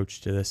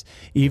approach to this.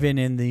 Even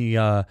in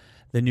the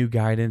new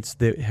guidance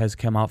that has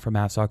come out from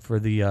AFSOC for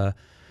the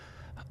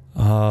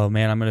I'm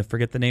going to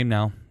forget the name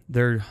now.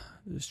 Their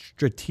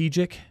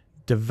strategic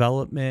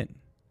development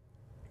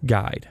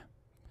guide.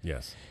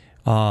 Yes.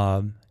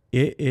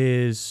 It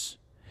is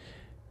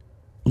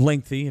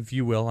lengthy, if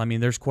you will. I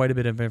mean, there's quite a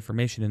bit of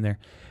information in there,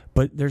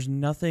 but there's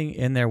nothing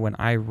in there when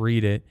I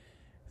read it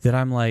that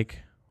I'm like,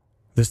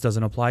 this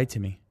doesn't apply to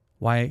me.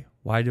 Why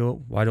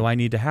do I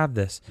need to have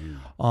this?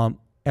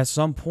 at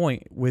some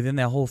point within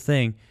that whole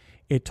thing,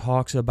 it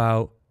talks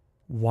about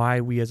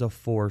why we as a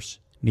force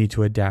need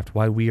to adapt,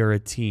 why we are a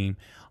team,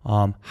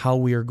 how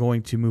we are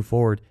going to move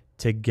forward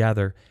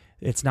together.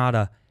 It's not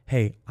a,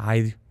 hey,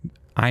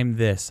 I'm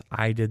this,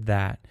 I did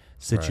that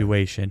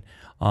situation.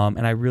 Right.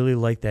 And I really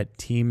like that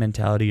team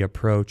mentality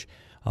approach,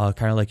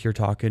 kind of like you're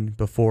talking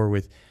before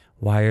with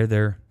why are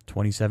there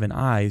 27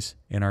 I's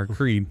in our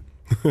creed?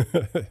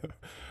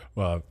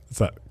 Well, it's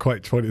not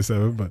quite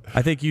 27, but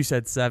I think you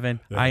said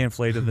 7. Yeah. I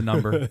inflated the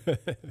number.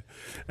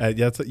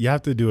 You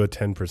have to do a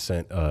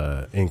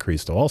 10%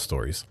 increase to all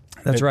stories.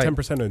 That's right.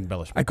 10%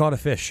 embellishment. I caught a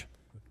fish.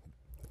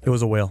 It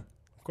was a whale.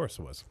 Of course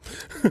it was.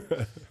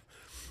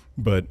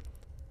 But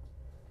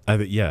I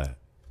think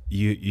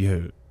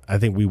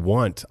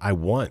I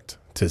want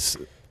to,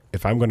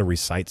 if I'm going to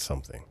recite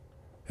something,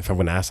 if I'm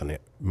going to ask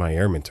my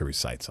airmen to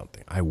recite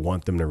something, I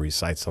want them to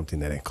recite something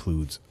that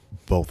includes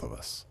both of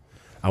us.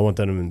 I want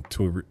them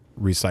to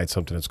recite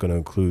something that's going to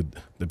include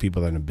the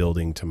people in the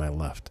building to my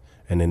left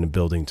and in the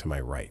building to my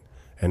right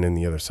and in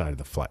the other side of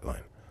the flight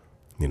line.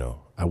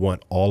 I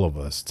want all of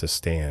us to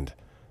stand,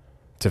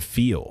 to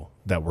feel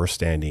that we're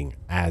standing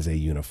as a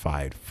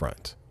unified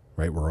front,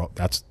 right?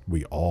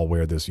 We all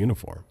wear this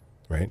uniform,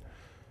 right?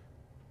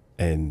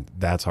 And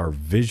that's our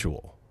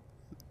visual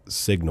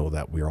signal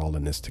that we're all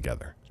in this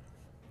together.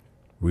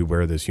 We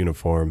wear this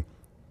uniform,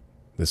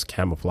 this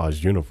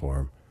camouflaged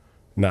uniform,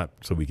 not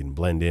so we can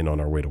blend in on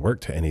our way to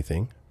work to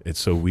anything. It's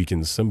so we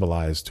can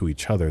symbolize to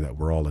each other that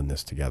we're all in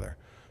this together.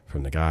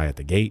 From the guy at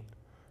the gate,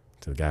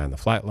 to the guy on the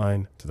flight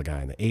line, to the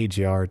guy in the age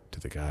yard, to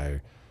the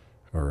guy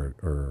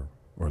or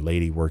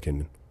lady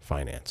working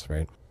finance,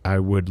 right? I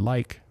would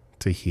like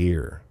to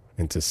hear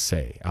and to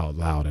say out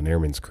loud an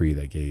Airman's Creed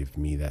that gave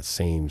me that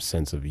same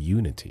sense of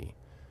unity,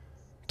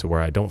 to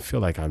where I don't feel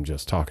like I'm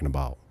just talking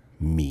about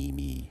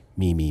me,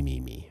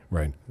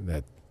 right?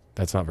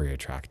 That's not very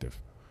attractive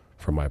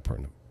from my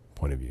point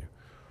of view.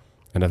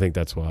 And I think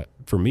that's why,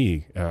 for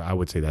me, I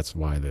would say that's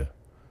why the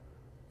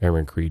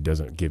Airman Creed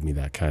doesn't give me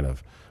that kind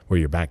of, where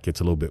your back gets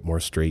a little bit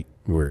more straight,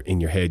 where in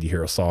your head you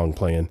hear a song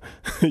playing,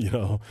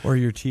 Or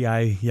your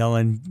TI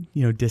yelling,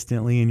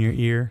 distantly in your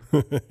ear.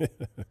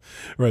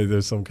 Right,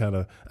 there's some kind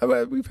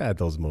of, we've had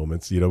those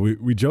moments,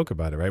 we joke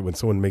about it, right? When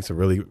someone makes a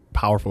really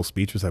powerful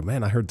speech, it's like,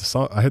 man, I heard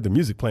the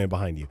music playing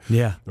behind you.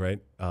 Yeah. Right?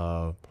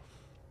 And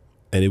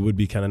it would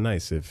be kind of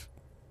nice if,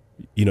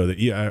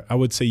 I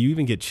would say you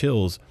even get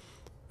chills.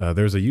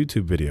 There's a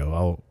YouTube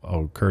video.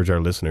 I'll encourage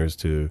our listeners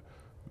to,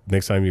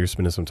 next time you're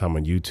spending some time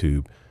on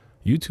YouTube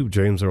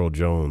James Earl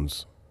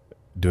Jones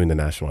doing the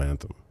national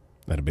anthem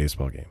at a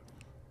baseball game.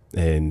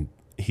 And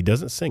he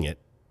doesn't sing it.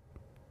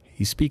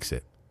 He speaks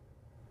it.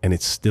 And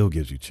it still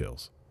gives you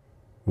chills.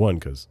 One,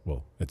 because,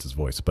 it's his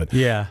voice. But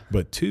yeah.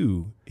 But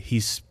two,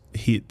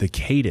 the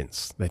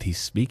cadence that he's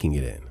speaking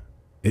it in,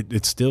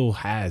 it still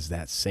has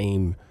that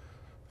same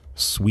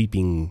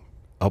sweeping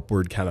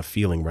upward kind of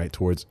feeling, right,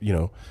 towards,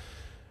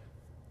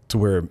 to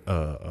where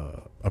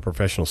a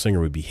professional singer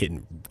would be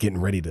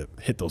getting ready to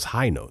hit those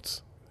high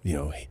notes.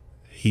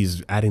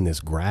 He's adding this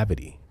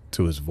gravity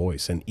to his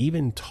voice, and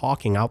even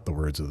talking out the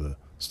words of the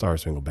Star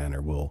Spangled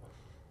Banner will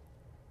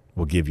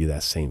give you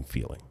that same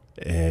feeling.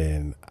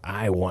 And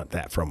I want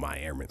that from my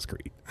Airman's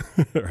Creed,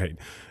 right?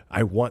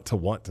 I want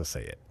to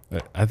say it.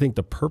 I think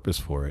the purpose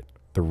for it,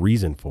 the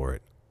reason for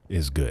it,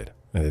 is good,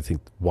 and I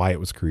think why it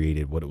was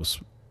created, what it was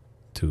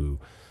to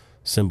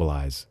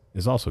symbolize,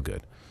 is also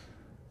good.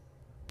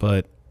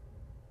 But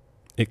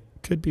it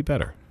could be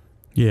better.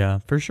 Yeah,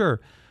 for sure.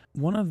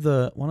 One of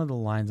the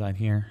lines on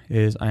here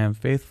is, "I am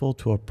faithful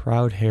to a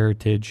proud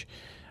heritage,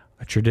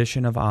 a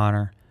tradition of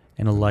honor,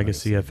 and a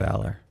legacy of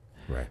valor."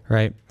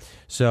 Right.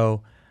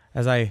 So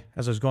as I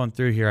was going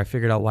through here, I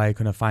figured out why I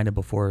couldn't find it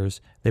before.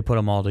 Is they put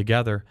them all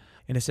together,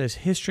 and it says,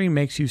 "History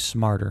makes you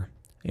smarter,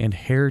 and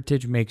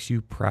heritage makes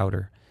you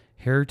prouder.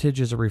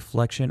 Heritage is a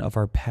reflection of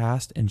our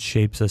past and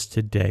shapes us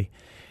today."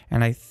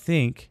 And I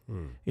think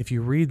if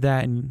you read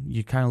that and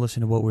you kind of listen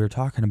to what we were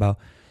talking about,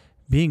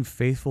 being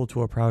faithful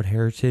to a proud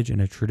heritage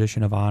and a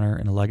tradition of honor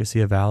and a legacy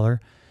of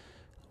valor,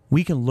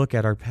 we can look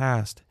at our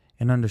past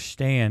and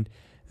understand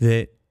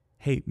that,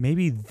 hey,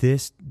 maybe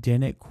this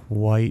didn't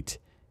quite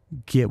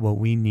get what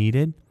we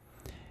needed.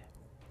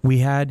 We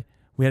had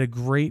a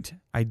great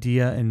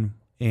idea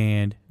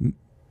and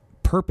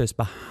purpose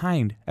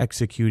behind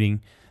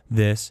executing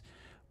this,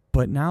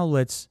 but now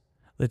let's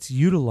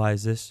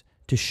utilize this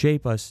to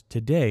shape us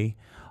today.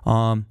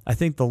 I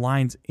think the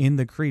lines in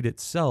the creed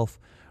itself,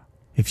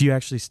 if you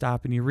actually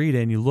stop and you read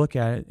it and you look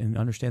at it and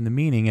understand the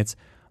meaning, it's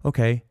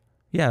okay.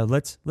 Yeah,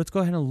 let's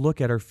go ahead and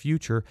look at our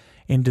future,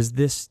 and does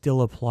this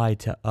still apply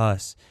to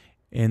us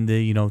in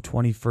the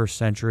 21st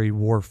century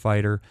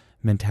warfighter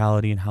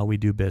mentality and how we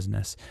do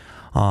business?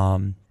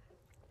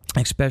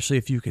 Especially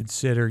if you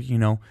consider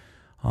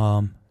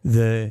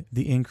the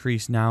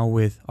increase now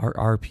with our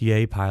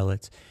RPA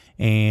pilots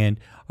and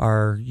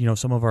our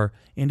some of our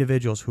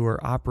individuals who are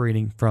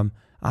operating from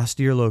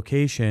austere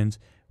locations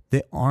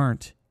that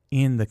aren't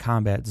in the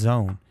combat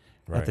zone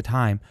at the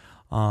time.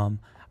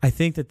 I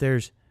think that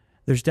there's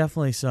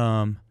definitely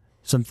some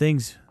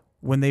things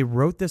when they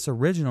wrote this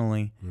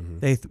originally,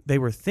 they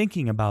were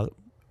thinking about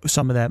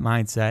some of that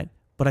mindset.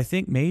 But I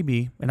think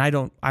maybe, and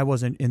I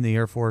wasn't in the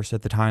Air Force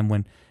at the time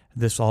when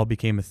this all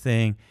became a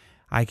thing.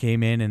 I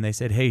came in and they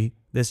said, hey,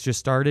 this just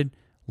started.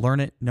 Learn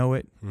it, know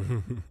it.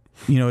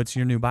 It's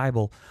your new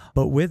Bible.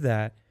 But with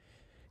that,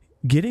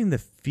 getting the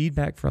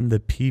feedback from the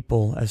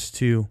people as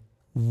to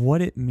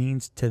what it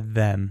means to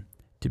them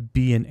to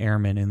be an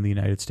airman in the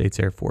United States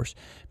Air Force,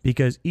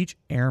 because each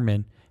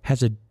airman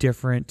has a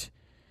different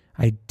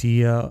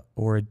idea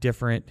or a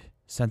different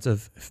sense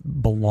of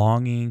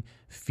belonging,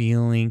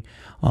 feeling.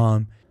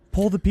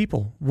 Poll the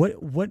people.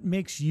 What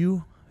makes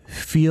you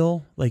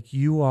feel like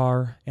you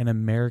are an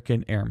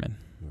American airman?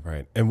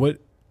 Right.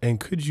 And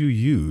could you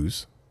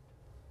use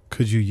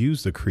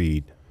the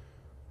creed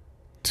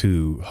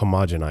to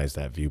homogenize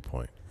that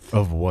viewpoint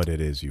of what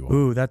it is you are?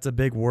 Ooh, that's a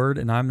big word,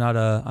 and I'm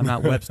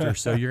not Webster,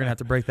 so you're gonna have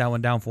to break that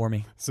one down for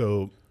me.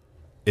 So,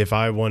 if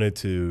I wanted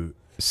to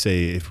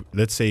say,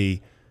 let's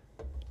say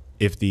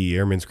the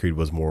Airman's Creed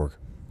was more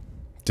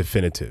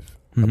definitive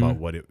about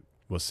what it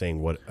was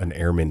saying, what an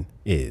airman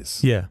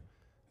is, yeah,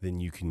 then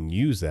you can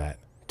use that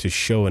to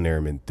show an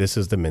airman, this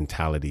is the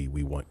mentality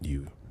we want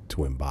you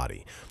to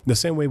embody. The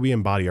same way we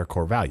embody our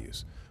core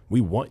values.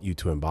 We want you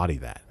to embody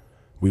that.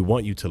 We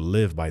want you to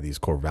live by these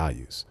core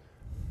values.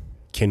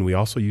 Can we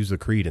also use the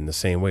creed in the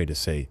same way to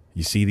say,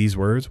 you see these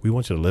words? We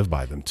want you to live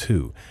by them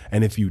too.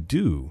 And if you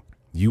do,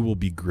 you will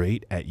be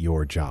great at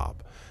your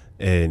job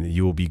and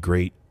you will be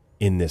great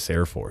in this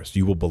Air Force.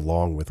 You will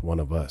belong with one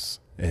of us.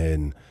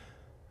 And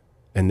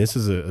this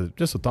is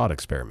just a thought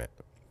experiment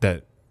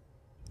that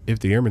if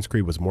the Airman's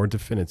Creed was more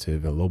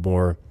definitive and a little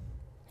more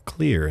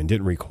clear and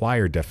didn't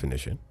require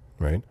definition,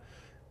 right?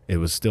 It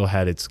was still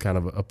had its kind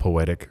of a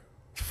poetic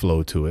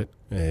flow to it,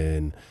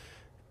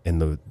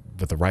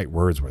 but the right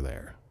words were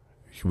there.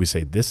 Should we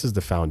say this is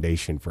the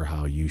foundation for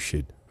how you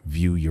should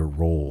view your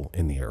role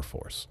in the Air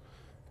Force,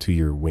 to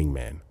your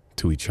wingman,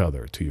 to each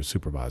other, to your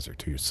supervisor,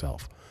 to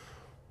yourself?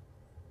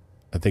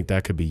 I think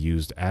that could be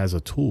used as a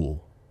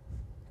tool,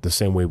 the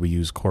same way we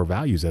use core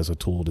values as a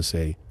tool to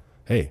say,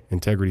 hey,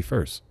 integrity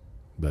first,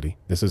 buddy.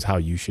 This is how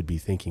you should be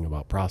thinking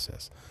about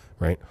process,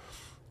 right?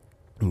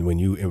 And when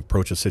you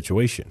approach a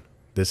situation,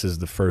 this is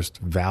the first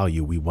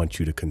value we want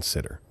you to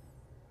consider,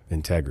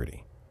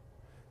 integrity.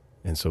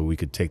 And so we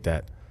could take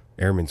that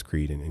Airman's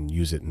Creed and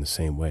use it in the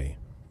same way.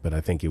 But I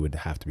think it would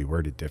have to be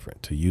worded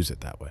different to use it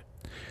that way.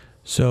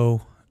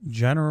 So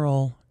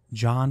General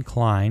John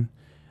Klein,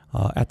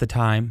 at the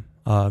time,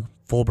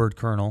 full bird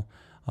colonel,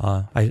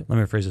 let me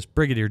rephrase this,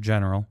 brigadier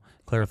general,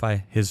 clarify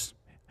his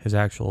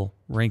actual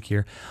rank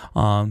here.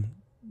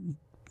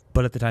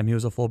 But at the time he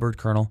was a full bird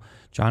colonel,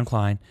 John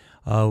Klein,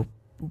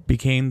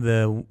 became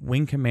the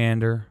wing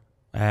commander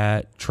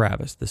at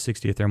Travis, the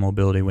 60th Air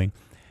Mobility Wing,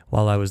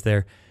 while I was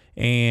there.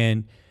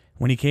 And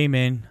when he came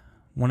in,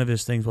 one of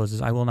his things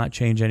was, I will not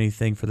change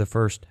anything for the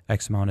first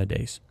X amount of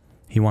days.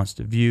 He wants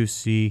to view,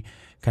 see,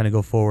 kind of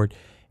go forward.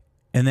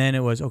 And then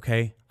it was,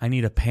 okay, I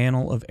need a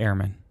panel of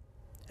airmen.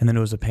 And then it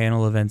was a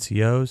panel of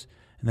NCOs,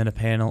 and then a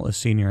panel of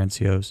senior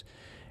NCOs.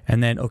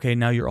 And then, okay,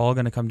 now you're all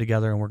going to come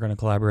together and we're going to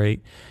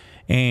collaborate.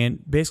 And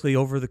basically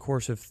over the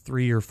course of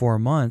 3 or 4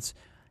 months,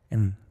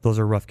 and those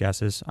are rough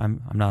guesses,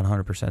 I'm not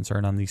 100%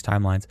 certain on these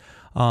timelines,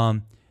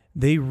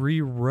 they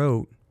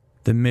rewrote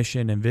the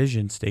mission and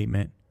vision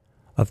statement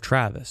of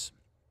Travis.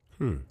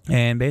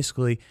 And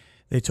basically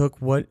they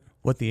took what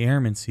the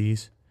airman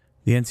sees,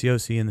 the NCO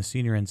see, and the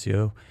senior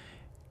NCO,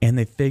 and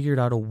they figured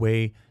out a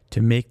way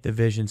to make the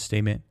vision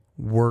statement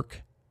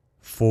work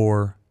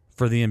for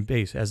the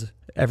base, as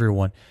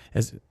everyone,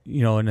 as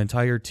an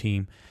entire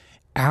team.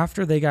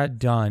 After they got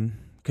done,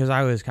 because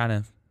I was kind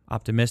of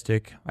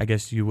optimistic, I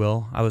guess you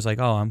will, I was like,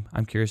 oh,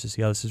 I'm curious to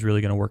see how this is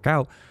really going to work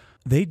out.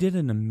 They did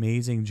an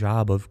amazing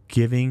job of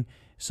giving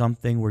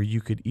something where you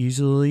could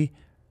easily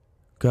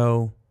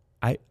go,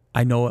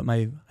 I know what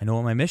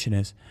my mission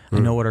is. I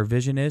know what our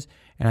vision is,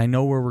 and I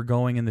know where we're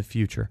going in the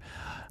future.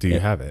 Do you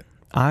have it?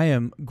 I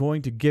am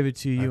going to give it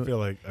to you.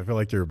 I feel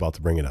like you're about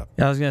to bring it up.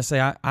 I was going to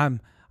say I'm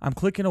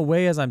clicking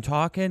away as I'm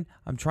talking.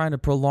 I'm trying to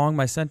prolong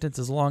my sentence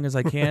as long as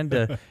I can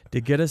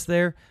to get us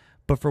there,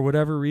 but for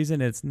whatever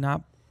reason, it's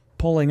not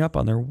pulling up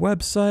on their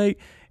website.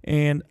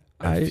 And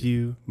a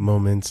few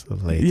moments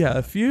later. Yeah,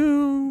 a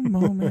few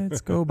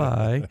moments go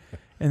by,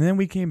 and then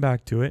we came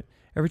back to it.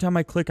 Every time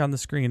I click on the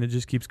screen, it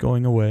just keeps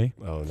going away.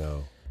 Oh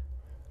no,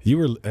 you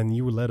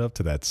were led up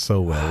to that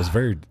so well. It was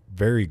very,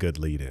 very good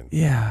lead in.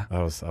 Yeah,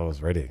 I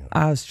was ready.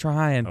 I was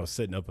trying. I was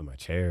sitting up in my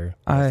chair.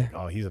 I was like,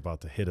 oh, he's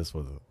about to hit us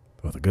with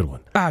a good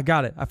one.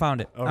 Got it. I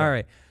found it. All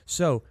right.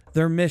 So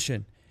their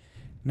mission.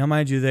 Now,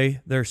 mind you,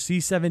 they're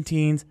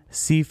C-17s,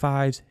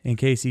 C-5s, and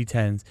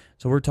KC-10s.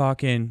 So we're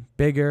talking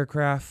big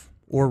aircraft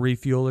or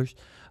refuelers.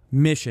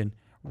 Mission: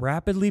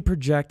 rapidly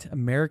project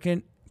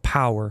American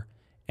power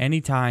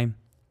anytime,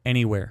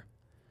 anywhere.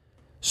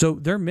 So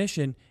their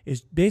mission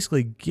is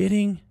basically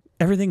getting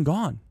everything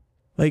gone.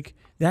 Like,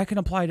 that can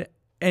apply to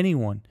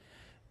anyone.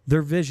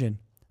 Their vision: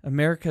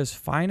 America's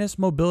finest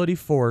mobility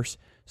force,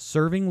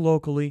 serving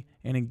locally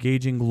and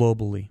engaging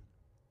globally.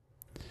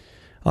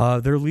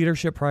 Their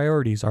leadership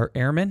priorities are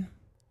airmen,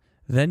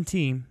 then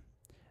team,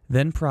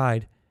 then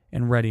pride,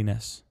 and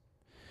readiness.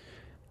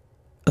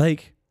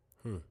 Like,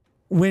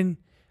 when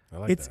I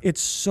like that.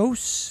 it's so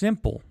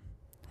simple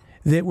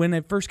that when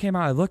it first came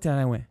out, I looked at it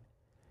and I went,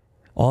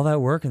 all that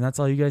work and that's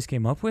all you guys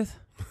came up with?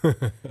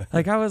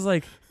 Like, I was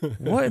like,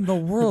 what in the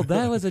world?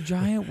 That was a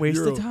giant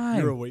waste of time.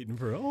 You were waiting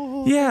for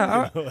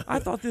Yeah, I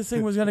thought this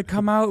thing was going to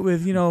come out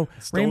with, rainbows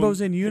and It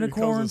comes with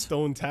unicorns.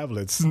 stone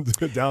tablets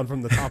down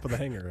from the top of the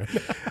hanger.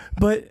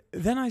 But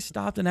then I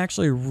stopped and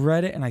actually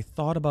read it, and I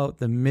thought about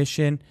the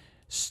mission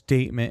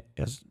statement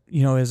as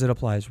it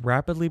applies.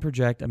 Rapidly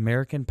project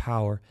American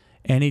power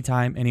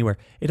anytime, anywhere.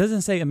 It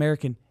doesn't say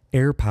American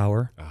air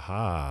power.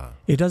 Aha.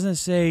 It doesn't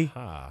say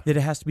Aha. that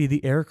it has to be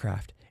the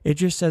aircraft. It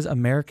just says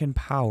American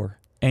power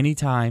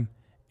anytime,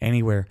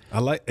 anywhere. I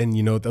like, and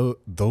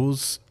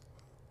those,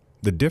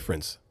 the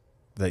difference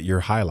that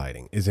you're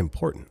highlighting is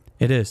important.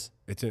 It is.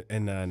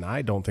 And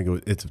I don't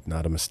think it's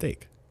not a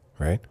mistake,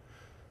 right?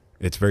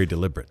 It's very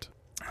deliberate.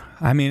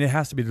 I mean, it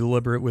has to be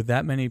deliberate with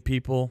that many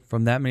people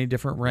from that many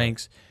different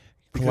ranks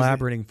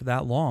collaborating for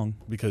that long.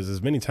 Because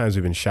as many times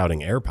we've been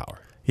shouting air power,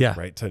 Yeah.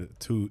 right?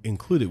 To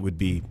include it would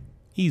be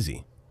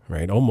easy,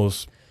 right?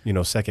 Almost,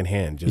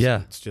 secondhand.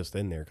 It's just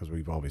in there because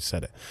we've always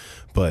said it.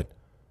 But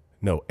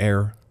no,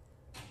 air.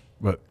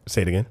 But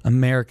say it again.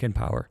 American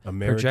power.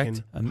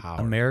 American Project power.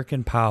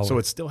 American power. So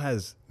it still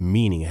has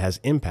meaning, it has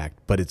impact,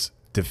 but it's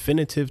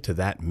definitive to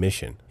that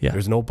mission. Yeah.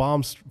 There's no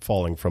bombs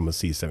falling from a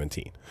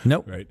C-17,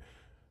 Nope. right?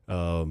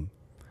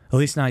 At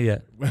least not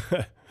yet.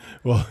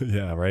 Well,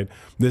 yeah, right.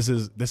 This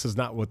is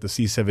not what the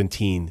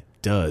C-17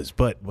 does,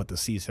 but what the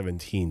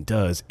C-17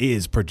 does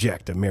is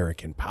project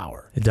American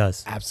power. It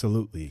does.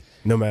 Absolutely.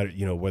 No matter,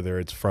 whether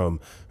it's from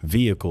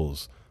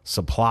vehicles,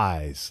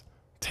 supplies,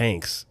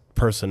 tanks,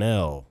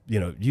 personnel,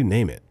 you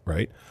name it,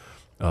 right?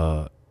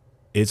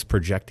 It's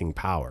projecting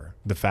power.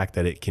 The fact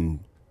that it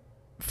can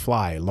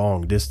fly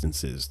long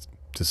distances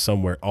to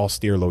somewhere,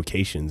 austere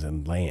locations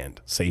and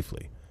land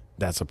safely,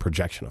 that's a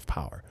projection of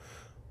power.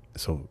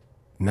 So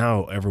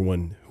now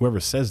whoever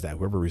says that,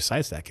 whoever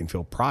recites that can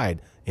feel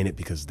pride in it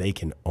because they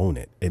can own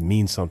it. It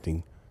means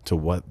something to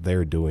what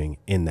they're doing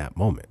in that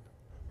moment,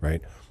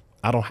 right?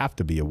 I don't have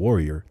to be a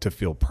warrior to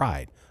feel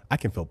pride. I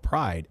can feel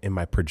pride in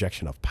my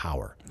projection of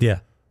power. Yeah.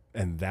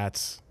 And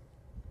that's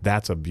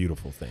a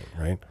beautiful thing,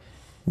 right?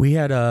 We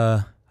had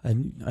a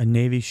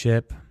Navy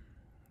ship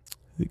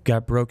that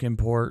got broke in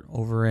port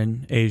over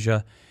in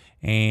Asia,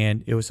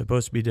 and it was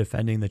supposed to be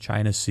defending the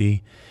China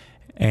Sea.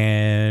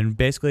 And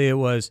basically it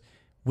was,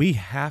 we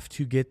have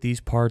to get these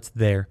parts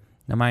there.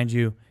 Now, mind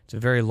you, it's a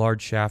very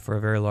large shaft for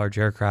a very large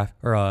aircraft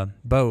or a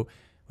boat,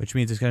 which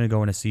means it's going to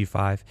go in a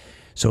C5.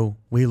 So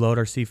we load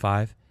our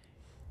C5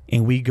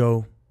 and we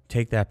go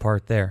take that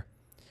part there.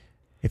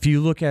 If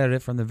you look at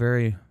it from the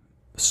very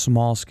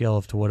small scale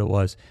of to what it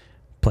was,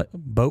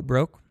 boat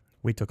broke,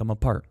 we took them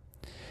apart.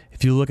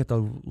 If you look at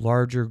the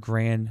larger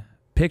grand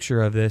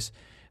picture of this,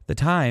 at the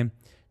time,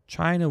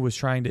 China was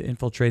trying to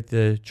infiltrate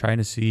the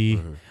China Sea,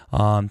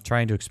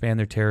 trying to expand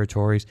their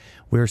territories.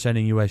 We were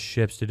sending U.S.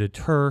 ships to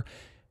deter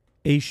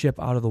a ship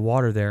out of the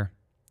water. There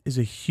is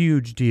a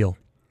huge deal.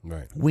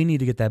 Right. We need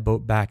to get that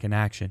boat back in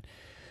action.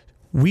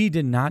 We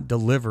did not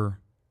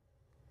deliver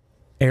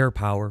air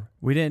power.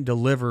 We didn't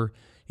deliver,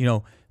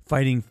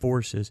 fighting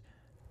forces.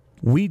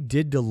 We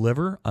did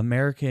deliver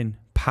American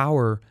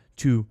power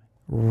to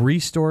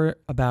restore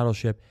a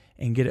battleship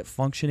and get it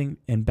functioning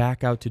and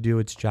back out to do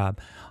its job.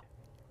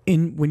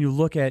 When you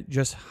look at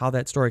just how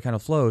that story kind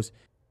of flows,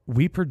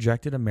 we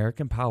projected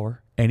American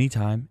power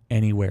anytime,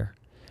 anywhere.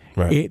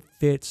 Right. It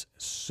fits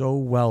so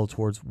well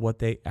towards what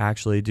they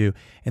actually do.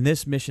 And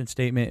this mission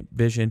statement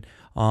vision,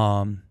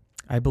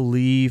 I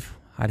believe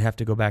I'd have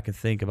to go back and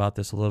think about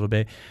this a little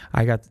bit.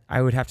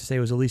 I would have to say it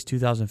was at least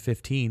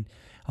 2015.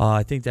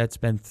 I think that's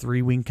been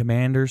 3 wing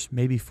commanders,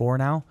 maybe 4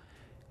 now,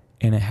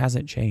 and it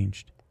hasn't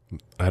changed.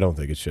 I don't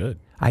think it should.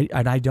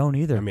 I don't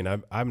either. I mean,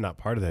 I'm not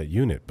part of that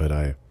unit, but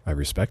I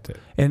respect it.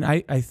 And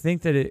I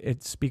think that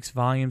it speaks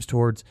volumes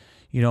towards,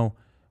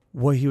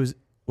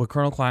 what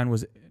Colonel Klein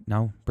was,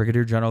 now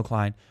Brigadier General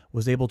Klein,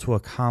 was able to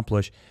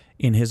accomplish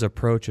in his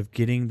approach of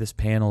getting this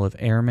panel of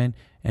airmen,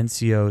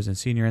 NCOs, and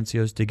senior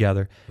NCOs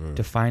together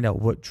to find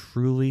out what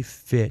truly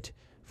fit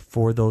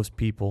for those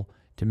people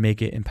to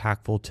make it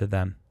impactful to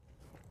them.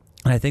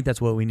 And I think that's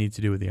what we need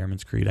to do with the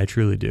Airman's Creed. I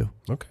truly do.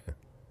 Okay.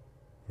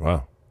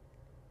 Wow.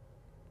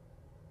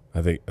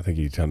 I think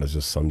you kind of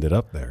just summed it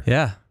up there.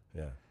 Yeah.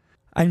 Yeah.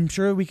 I'm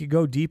sure we could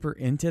go deeper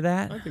into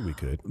that. I think we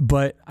could.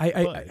 But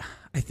I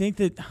think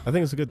that I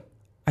think it's a good.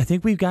 I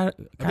think we've got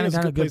I think it's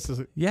a good place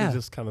to yeah.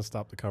 just kind of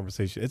stop the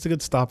conversation. It's a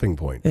good stopping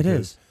point. It because,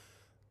 is.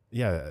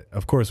 Yeah,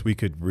 of course we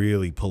could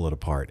really pull it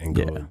apart and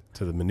go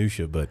to the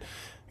minutia, but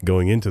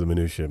going into the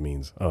minutia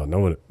means, oh,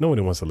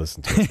 nobody wants to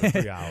listen to us for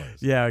 3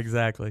 hours. Yeah,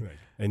 exactly. Right.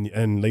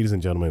 And ladies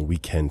and gentlemen, we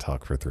can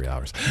talk for 3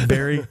 hours.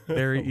 Very,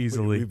 very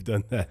easily. We've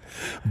done that,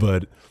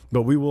 but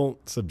we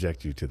won't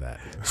subject you to that.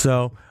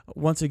 So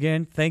once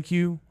again, thank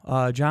you,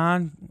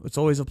 John. It's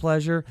always a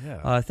pleasure.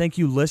 Yeah. Thank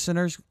you,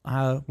 listeners.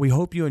 We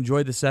hope you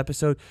enjoyed this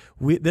episode.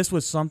 This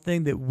was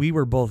something that we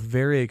were both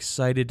very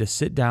excited to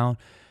sit down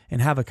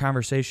and have a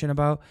conversation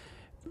about,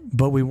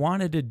 but we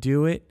wanted to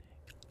do it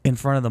in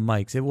front of the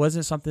mics. It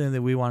wasn't something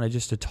that we wanted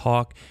just to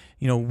talk,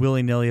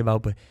 willy-nilly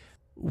about, but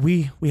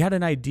we had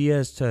an idea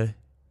as to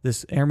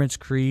this Airman's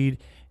Creed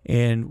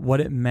and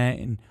what it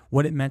meant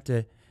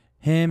to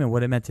him and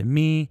what it meant to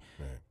me,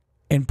 right,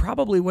 and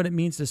probably what it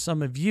means to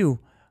some of you.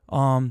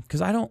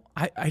 Because I don't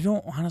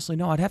honestly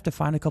know. I'd have to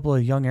find a couple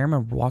of young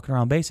airmen walking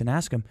around base and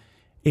ask them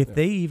if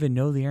they even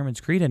know the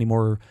Airman's Creed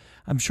anymore.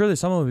 I'm sure that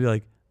someone would be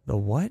like, the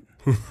what?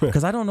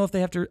 Because I don't know if they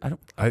have to.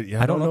 I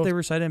don't know if they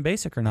recite it in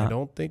basic or not. I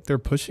don't think they're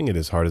pushing it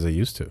as hard as they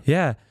used to.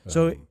 Yeah.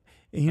 So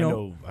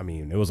I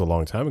mean, it was a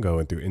long time ago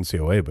and through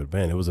NCOA, but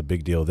man, it was a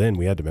big deal then.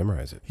 We had to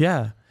memorize it.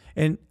 Yeah,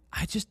 and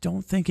I just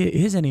don't think it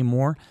is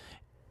anymore.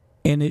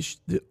 And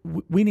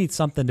we need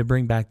something to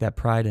bring back that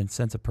pride and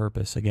sense of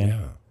purpose again.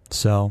 Yeah.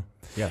 So.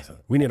 Yeah,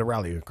 we need a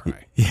rally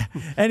cry. Yeah.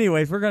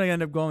 Anyways, we're going to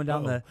end up going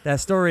down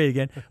that story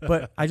again.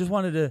 But I just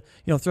wanted to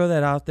throw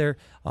that out there.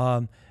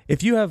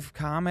 If you have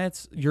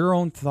comments, your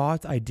own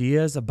thoughts,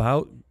 ideas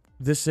about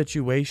this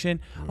situation,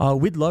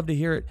 we'd love to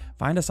hear it.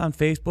 Find us on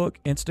Facebook,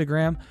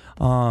 Instagram.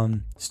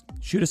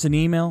 Shoot us an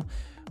email.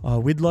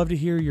 We'd love to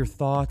hear your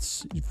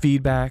thoughts,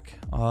 feedback,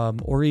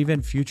 or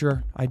even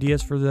future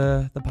ideas for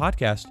the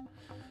podcast.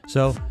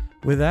 So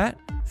with that,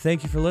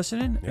 thank you for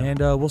listening, and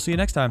we'll see you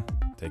next time.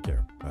 Take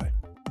care. Bye.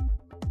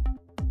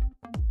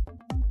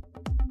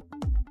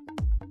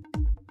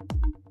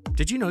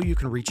 Did you know you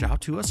can reach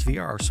out to us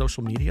via our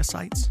social media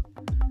sites?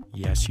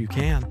 Yes, you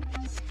can.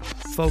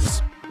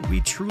 Folks,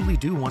 we truly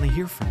do want to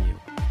hear from you.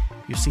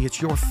 You see,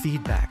 it's your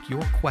feedback,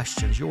 your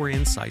questions, your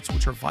insights,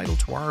 which are vital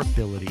to our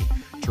ability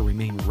to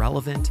remain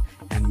relevant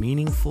and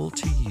meaningful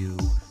to you,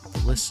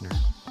 the listener.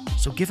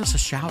 So give us a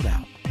shout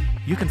out.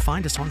 You can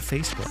find us on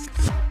Facebook.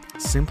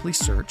 Simply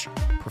search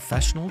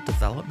Professional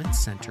Development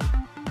Center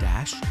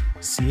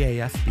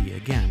CAFB.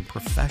 Again,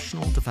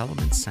 Professional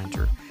Development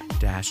Center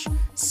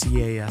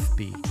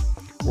CAFB.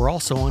 We're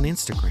also on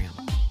Instagram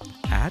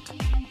at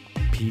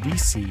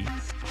pdc.cafb.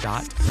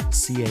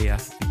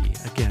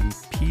 Again,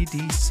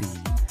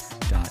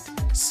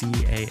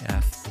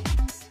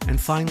 pdc.cafb.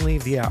 And finally,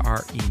 via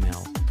our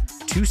email,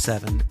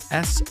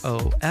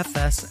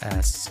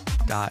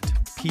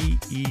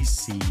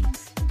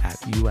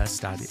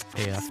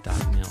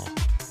 27soffs.pec@us.af.mil.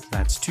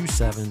 That's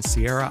 27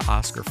 Sierra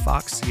Oscar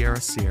Fox Sierra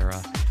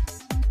Sierra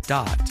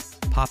dot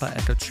Papa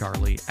Echo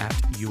Charlie at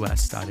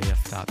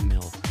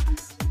us.af.mil.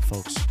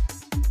 Folks,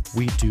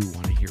 we do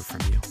want to hear from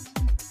you.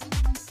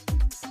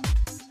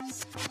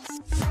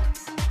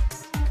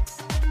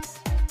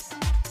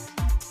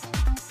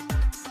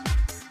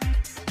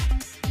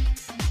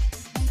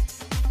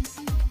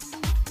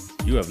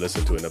 You have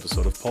listened to an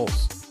episode of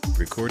Pulse,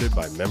 recorded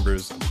by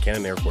members of the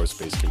Cannon Air Force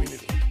Space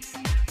community.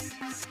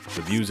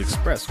 The views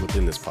expressed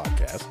within this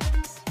podcast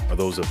are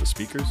those of the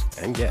speakers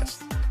and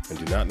guests and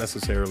do not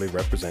necessarily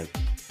represent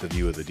the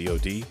view of the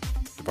DoD,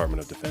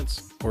 Department of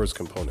Defense, or its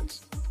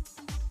components.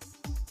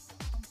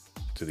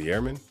 To the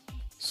airmen,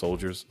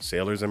 soldiers,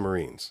 sailors, and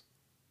Marines,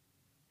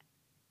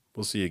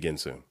 we'll see you again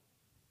soon.